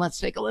effects, and let's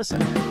take a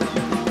listen.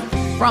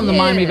 From the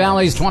Miami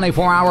Valley's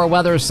 24-hour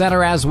weather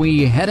center, as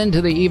we head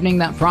into the evening,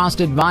 that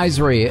frost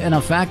advisory in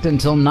effect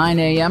until 9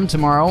 a.m.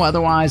 tomorrow.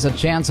 Otherwise, a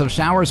chance of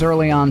showers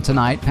early on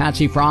tonight.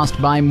 Patchy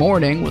frost by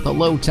morning with a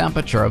low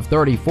temperature of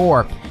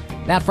 34.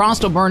 That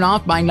frost will burn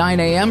off by 9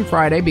 a.m.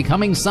 Friday,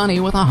 becoming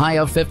sunny with a high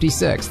of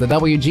 56. The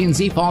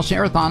WGNZ Fall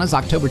Share-a-thon is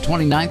October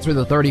 29th through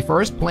the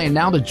 31st. Plan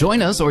now to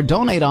join us or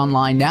donate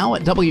online now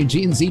at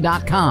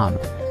WGNZ.com.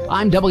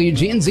 I'm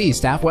WGNZ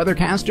staff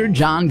weathercaster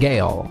John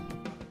Gale.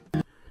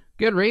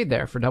 Good read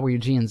there for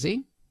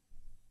WGNZ.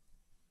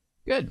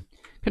 Good.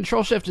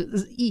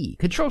 Control-Shift-E.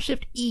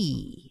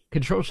 Control-Shift-E.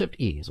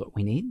 Control-Shift-E is what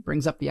we need.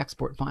 Brings up the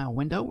export file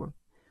window.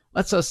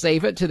 Let's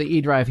save it to the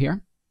E drive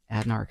here.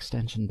 Adding our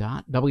extension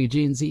dot.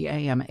 WGNZ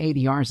AM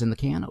ADR's in the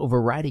can.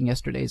 Overriding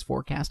yesterday's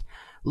forecast.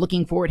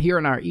 Looking for it here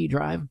in our E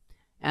drive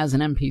as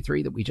an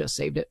MP3 that we just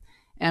saved it.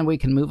 And we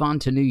can move on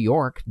to New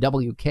York.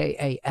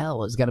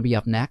 WKAL is going to be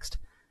up next.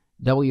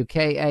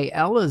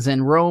 WKAL is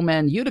in Rome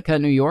and Utica,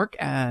 New York,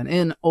 and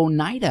in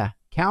Oneida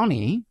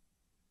County.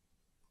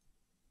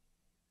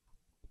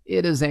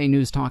 It is a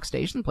news talk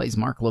station. Plays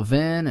Mark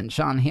Levin and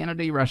Sean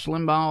Hannity, Rush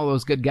Limbaugh, all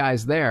those good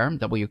guys there.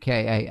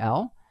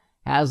 WKAL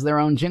has their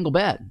own jingle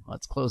bed.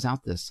 Let's close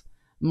out this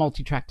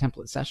multi-track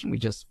template session. We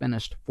just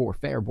finished for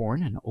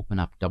Fairborn and open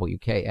up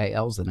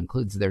WKALs that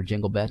includes their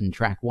jingle bed in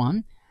track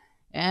 1.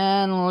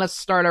 And let's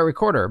start our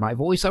recorder. My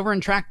voiceover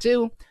in track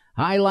 2,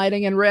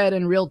 highlighting in red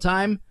in real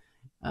time.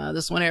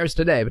 This one airs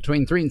today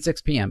between 3 and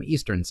 6 p.m.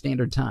 Eastern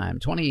Standard Time.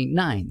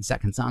 29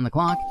 seconds on the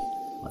clock.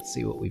 Let's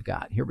see what we've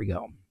got. Here we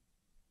go.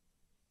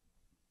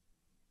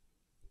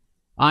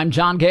 I'm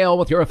John Gale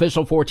with your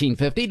official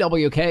 1450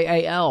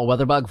 WKAL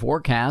weatherbug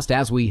forecast.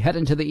 As we head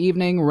into the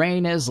evening,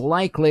 rain is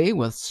likely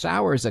with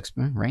showers,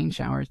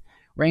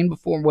 rain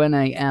before 1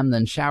 a.m.,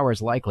 then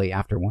showers likely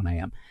after 1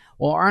 a.m.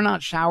 Well, are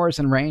not showers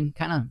and rain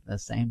kind of the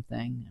same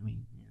thing? I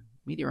mean,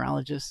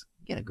 meteorologists,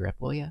 get a grip,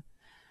 will you?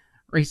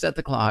 Reset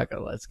the clock.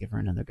 Let's give her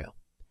another go.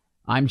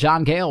 I'm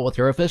John Gale with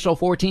your official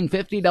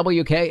 1450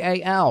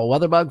 WKAL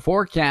weatherbug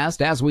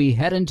forecast. As we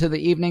head into the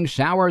evening,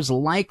 showers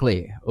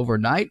likely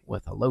overnight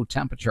with a low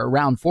temperature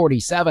around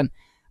 47.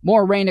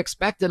 More rain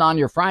expected on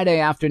your Friday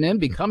afternoon,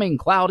 becoming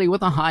cloudy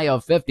with a high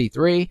of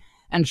 53.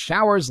 And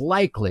showers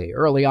likely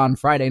early on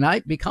Friday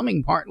night,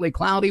 becoming partly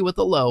cloudy with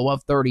a low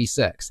of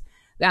 36.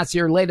 That's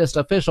your latest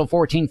official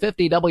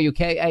 1450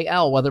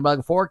 WKAL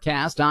weatherbug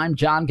forecast. I'm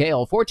John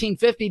Gale,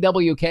 1450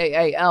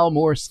 WKAL,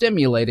 more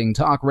stimulating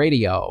talk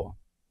radio.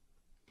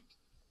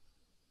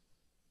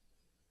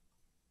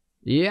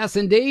 Yes,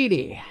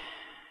 indeedy.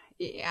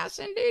 Yes,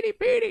 indeedy,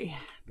 Petey.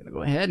 Gonna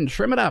go ahead and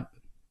trim it up.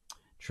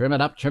 Trim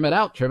it up, trim it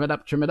out, trim it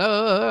up, trim it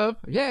up.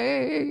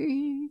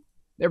 Yay!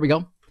 There we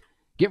go.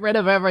 Get rid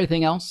of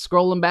everything else.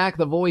 Scrolling back,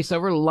 the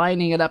voiceover,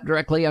 lining it up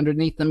directly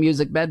underneath the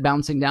music bed,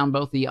 bouncing down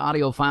both the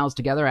audio files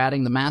together,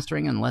 adding the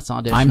mastering, and let's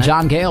audition. I'm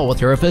John Gale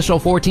with your official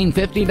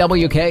 1450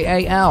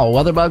 WKAL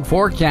weatherbug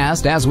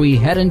forecast. As we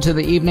head into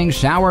the evening,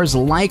 showers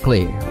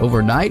likely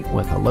overnight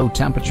with a low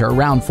temperature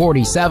around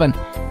 47.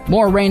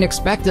 More rain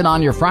expected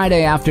on your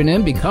Friday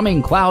afternoon,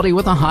 becoming cloudy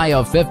with a high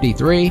of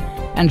 53.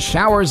 And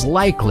showers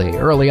likely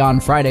early on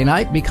Friday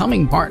night,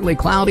 becoming partly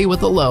cloudy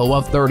with a low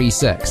of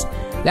 36.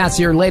 That's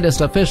your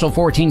latest official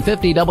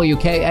 1450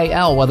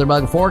 WKAL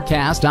weatherbug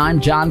forecast.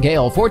 I'm John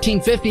Gale,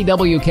 1450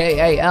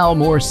 WKAL,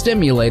 more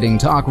stimulating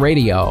talk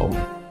radio.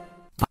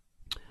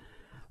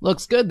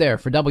 Looks good there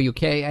for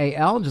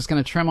WKAL. Just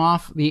going to trim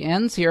off the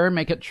ends here,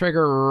 make it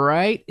trigger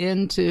right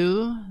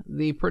into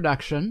the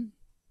production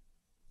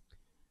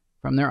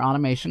from their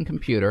automation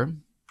computer.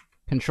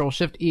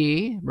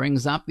 Control-Shift-E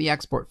brings up the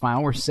export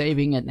file. We're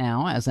saving it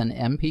now as an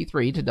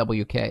MP3 to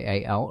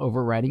WKAL,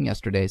 overwriting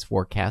yesterday's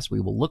forecast.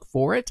 We will look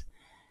for it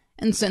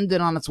and send it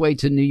on its way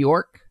to New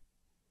York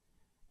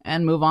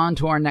and move on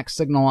to our next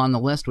signal on the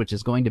list, which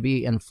is going to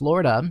be in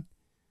Florida.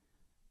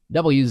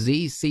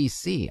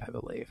 WZCC, I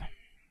believe.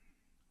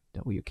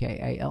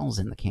 WKAL's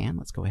in the can.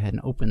 Let's go ahead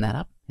and open that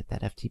up. Hit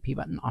that FTP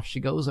button. Off she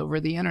goes over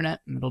the internet.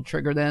 It'll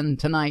trigger then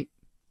tonight,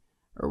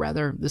 or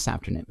rather this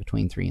afternoon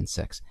between 3 and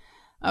 6.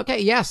 Okay,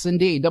 yes,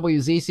 indeed.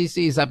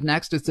 WZCC is up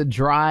next. It's a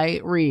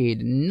dry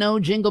read. No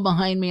jingle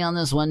behind me on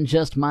this one,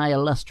 just my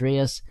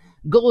illustrious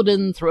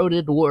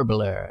golden-throated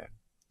warbler.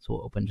 So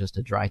we'll open just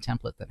a dry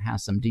template that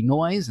has some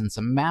denoise and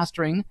some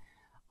mastering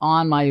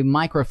on my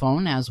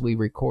microphone as we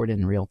record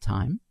in real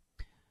time.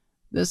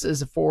 This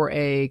is for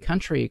a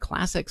country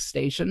classic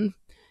station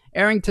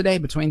airing today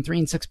between 3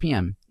 and 6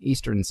 p.m.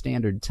 Eastern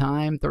Standard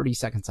Time. 30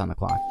 seconds on the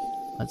clock.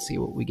 Let's see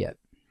what we get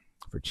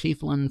for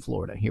Chiefland,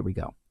 Florida. Here we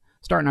go.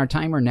 Starting our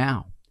timer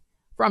now.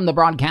 From the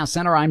Broadcast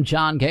Center, I'm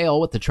John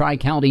Gale with the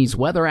Tri-Counties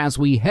weather. As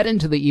we head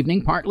into the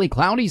evening, partly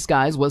cloudy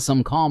skies with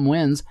some calm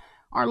winds.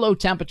 Our low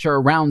temperature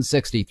around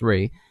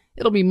 63.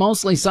 It'll be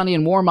mostly sunny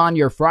and warm on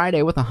your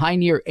Friday with a high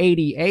near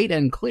 88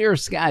 and clear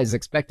skies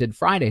expected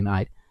Friday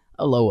night,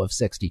 a low of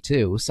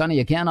 62. Sunny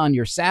again on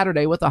your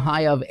Saturday with a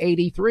high of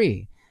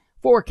 83.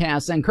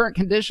 Forecasts and current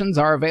conditions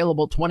are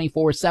available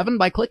 24/7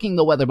 by clicking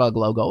the WeatherBug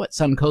logo at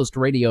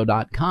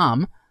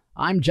suncoastradio.com.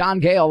 I'm John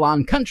Gale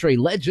on Country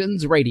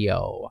Legends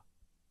Radio.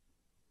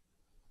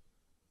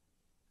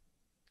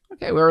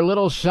 Okay, we're a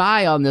little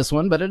shy on this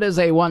one, but it is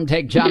a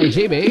one-take Johnny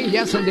GB.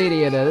 Yes, indeed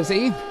it is.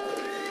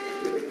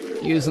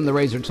 Using the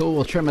razor tool,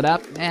 we'll trim it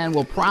up, and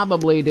we'll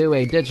probably do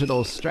a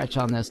digital stretch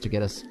on this to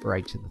get us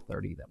right to the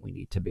 30 that we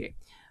need to be.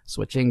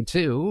 Switching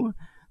to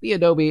the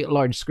Adobe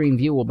large screen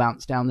view, we'll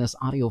bounce down this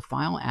audio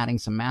file, adding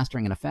some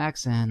mastering and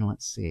effects, and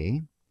let's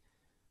see.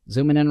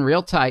 Zooming in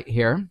real tight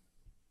here.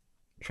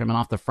 Trimming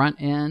off the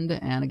front end,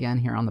 and again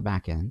here on the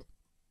back end.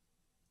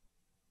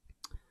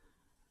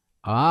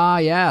 Ah,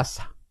 yes.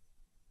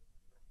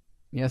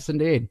 Yes,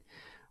 indeed.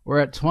 We're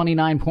at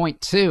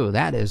 29.2.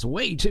 That is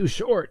way too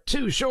short.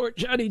 Too short,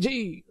 Johnny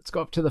G. Let's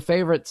go up to the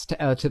favorites,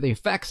 to the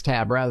effects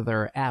tab,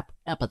 rather, up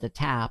at the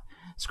top.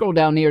 Scroll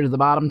down near to the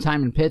bottom,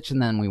 time and pitch,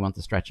 and then we want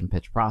the stretch and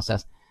pitch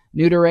process.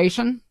 New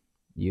duration,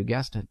 you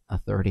guessed it, a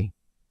 30.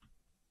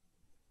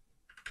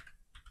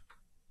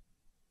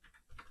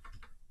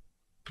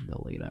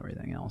 Delete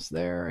everything else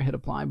there. Hit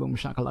apply. Boom,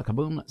 shakalaka,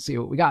 boom. Let's see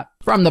what we got.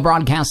 From the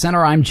Broadcast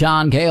Center, I'm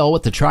John Gale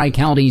with the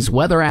Tri-Counties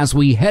weather. As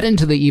we head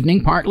into the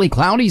evening, partly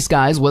cloudy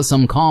skies with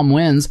some calm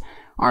winds.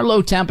 Our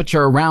low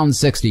temperature around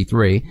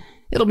 63.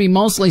 It'll be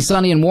mostly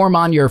sunny and warm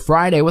on your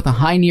Friday with a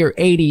high near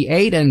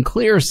 88 and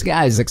clear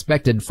skies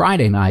expected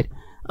Friday night.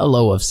 a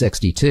low of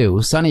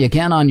 62. Sunny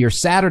again on your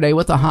Saturday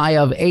with a high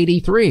of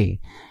 83.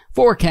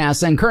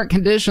 Forecasts and current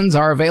conditions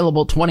are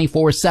available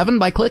 24/7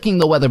 by clicking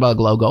the WeatherBug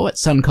logo at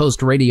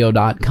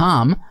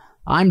suncoastradio.com.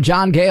 I'm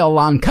John Gale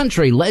on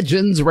Country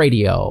Legends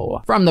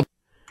Radio.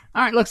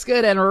 All right, looks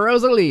good. And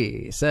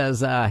Rosalie says,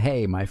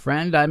 hey, my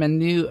friend, I'm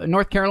in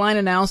North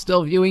Carolina now,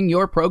 still viewing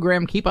your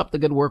program. Keep up the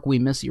good work. We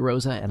miss you,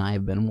 Rosa. And I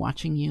have been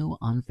watching you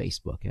on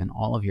Facebook and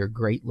all of your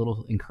great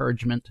little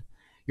encouragement,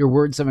 your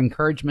words of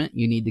encouragement.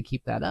 You need to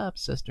keep that up,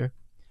 sister.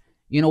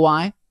 You know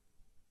why?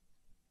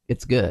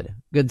 It's good.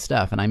 Good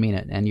stuff. And I mean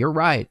it. And you're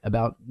right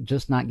about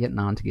just not getting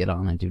on to get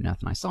on and do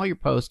nothing. I saw your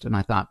post and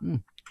I thought,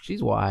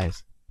 she's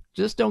wise.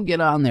 Just don't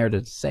get on there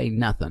to say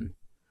nothing.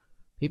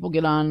 People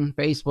get on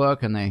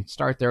Facebook and they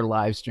start their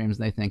live streams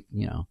and they think,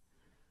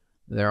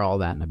 they're all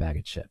that in a bag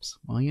of chips.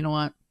 Well, you know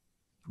what?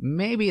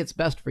 Maybe it's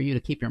best for you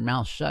to keep your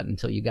mouth shut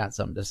until you got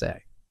something to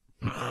say.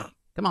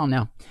 Come on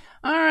now.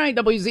 All right,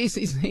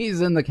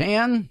 WZCC's in the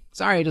can.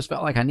 Sorry, I just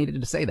felt like I needed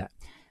to say that.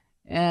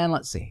 And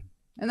let's see.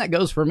 And that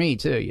goes for me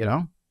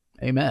too,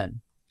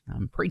 Amen.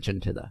 I'm preaching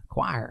to the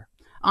choir.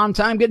 On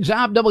time, good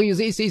job.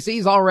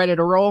 WZCC's all ready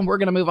to roll. We're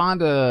going to move on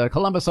to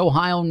Columbus,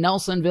 Ohio.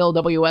 Nelsonville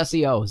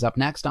WSEO is up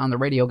next on the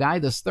Radio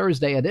Guide this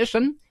Thursday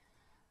edition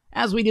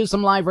as we do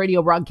some live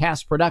radio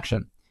broadcast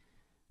production.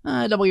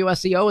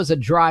 WSEO is a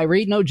dry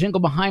read. No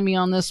jingle behind me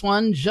on this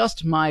one,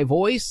 just my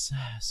voice.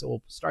 So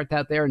we'll start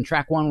that there in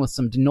track one with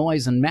some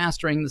denoise and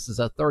mastering. This is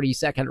a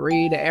 30-second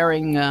read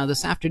airing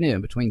this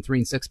afternoon between 3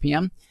 and 6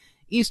 p.m.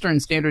 Eastern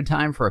Standard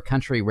Time for a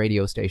country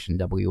radio station,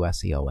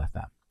 WSEO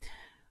FM.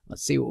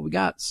 Let's see what we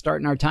got.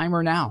 Starting our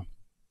timer now.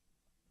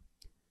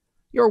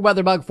 Your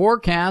WeatherBug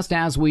forecast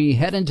as we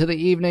head into the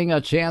evening. A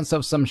chance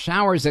of some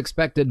showers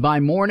expected by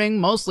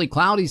morning. Mostly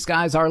cloudy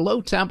skies. Our low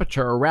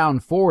temperature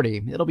around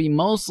 40. It'll be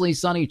mostly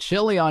sunny,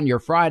 chilly on your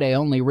Friday,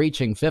 only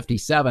reaching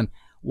 57.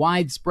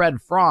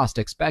 Widespread frost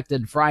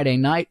expected Friday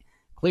night.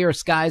 Clear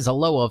skies, a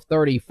low of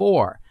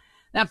 34.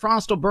 That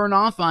frost will burn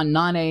off on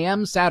 9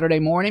 a.m. Saturday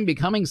morning,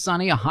 becoming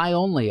sunny, a high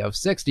only of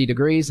 60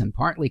 degrees, and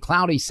partly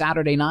cloudy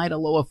Saturday night, a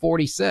low of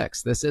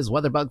 46. This is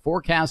WeatherBug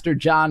forecaster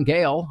John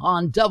Gale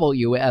on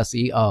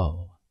WSEO.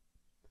 All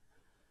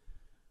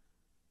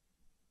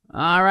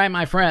right,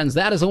 my friends,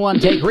 that is a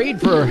one-take read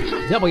for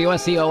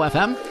WSEO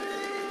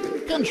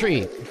FM.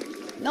 Country,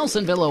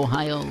 Nelsonville,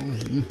 Ohio.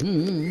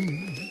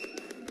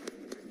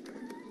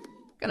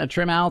 Gonna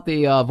trim out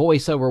the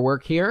voiceover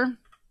work here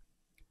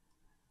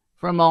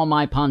from all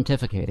my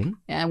pontificating,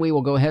 and we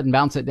will go ahead and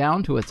bounce it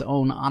down to its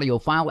own audio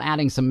file,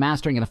 adding some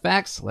mastering and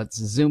effects. Let's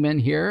zoom in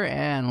here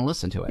and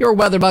listen to it. Your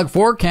WeatherBug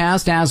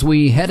forecast as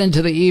we head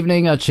into the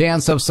evening. A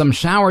chance of some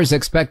showers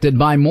expected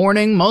by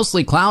morning.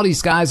 Mostly cloudy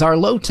skies. Our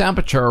low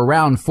temperature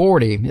around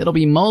 40. It'll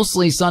be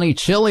mostly sunny,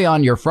 chilly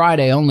on your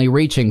Friday, only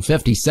reaching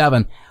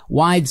 57.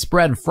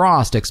 Widespread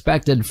frost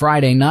expected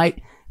Friday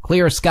night.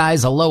 Clear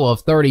skies, a low of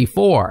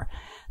 34.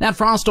 That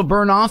frost will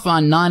burn off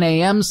on 9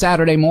 a.m.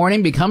 Saturday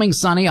morning, becoming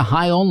sunny, a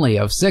high only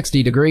of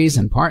 60 degrees,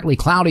 and partly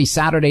cloudy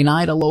Saturday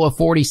night, a low of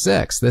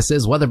 46. This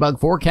is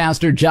WeatherBug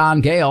forecaster John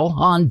Gale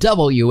on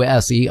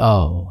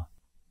WSEO.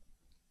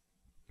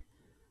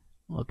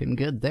 Looking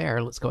good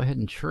there. Let's go ahead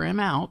and trim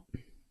out.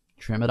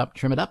 Trim it up,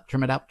 trim it up,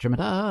 trim it up, trim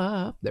it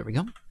up. There we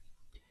go.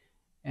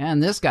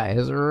 And this guy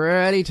is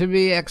ready to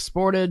be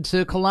exported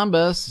to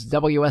Columbus.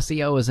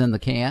 WSEO is in the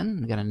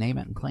can. I'm going to name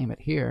it and claim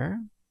it here.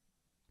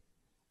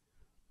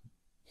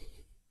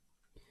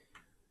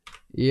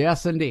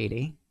 Yes,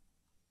 indeedy.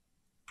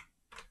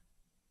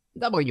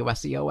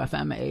 WSEO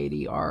FM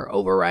 80 are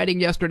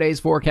overriding yesterday's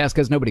forecast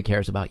because nobody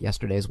cares about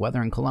yesterday's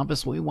weather in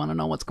Columbus. We want to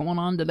know what's going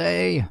on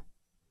today.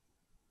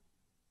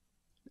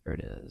 There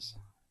it is.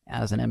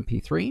 As an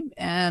MP3.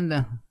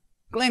 And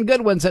Glenn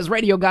Goodwin says,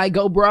 Radio Guy,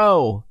 go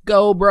bro.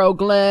 Go bro,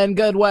 Glenn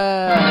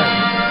Goodwin.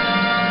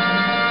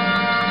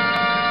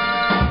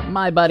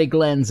 My buddy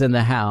Glenn's in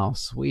the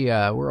house.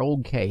 We're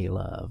old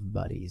K-Love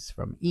buddies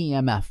from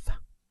EMF.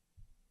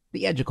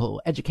 The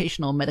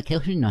Educational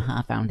Medication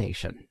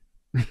Foundation.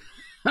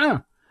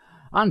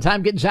 On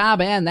time, good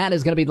job, and that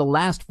is going to be the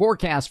last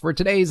forecast for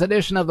today's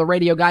edition of the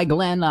Radio Guy.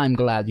 Glenn, I'm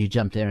glad you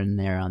jumped in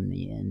there on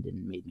the end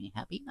and made me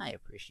happy. I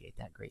appreciate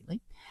that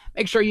greatly.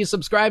 Make sure you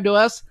subscribe to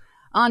us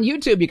on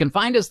YouTube. You can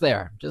find us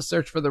there. Just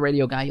search for the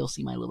Radio Guy. You'll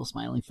see my little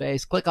smiling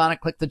face. Click on it.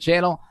 Click the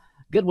channel.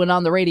 Goodwin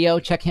on the radio.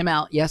 Check him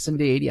out. Yes,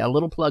 indeed. Yeah, a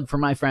little plug for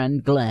my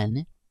friend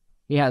Glenn.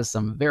 He has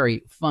some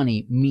very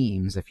funny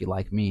memes if you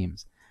like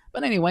memes.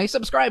 But anyway,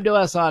 subscribe to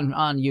us on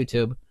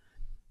YouTube,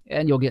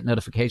 and you'll get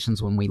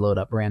notifications when we load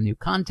up brand new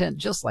content,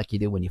 just like you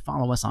do when you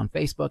follow us on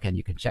Facebook, and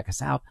you can check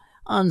us out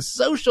on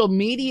social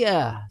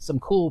media. Some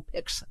cool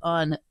pics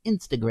on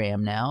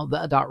Instagram now,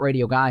 the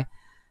Radio Guy.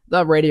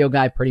 The Radio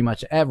Guy pretty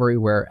much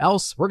everywhere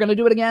else. We're going to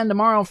do it again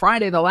tomorrow,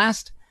 Friday, the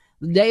last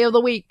day of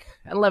the week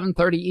at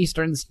 11:30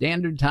 Eastern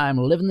Standard Time.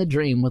 Living the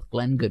dream with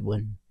Glenn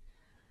Goodwin.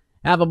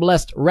 Have a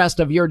blessed rest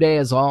of your day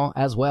as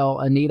well,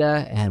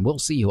 Anita, and we'll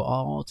see you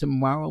all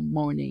tomorrow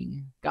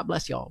morning. God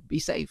bless y'all. Be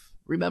safe.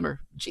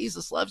 Remember,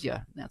 Jesus loves you.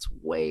 That's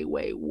way,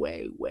 way,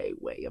 way, way,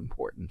 way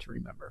important to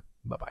remember.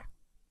 Bye-bye.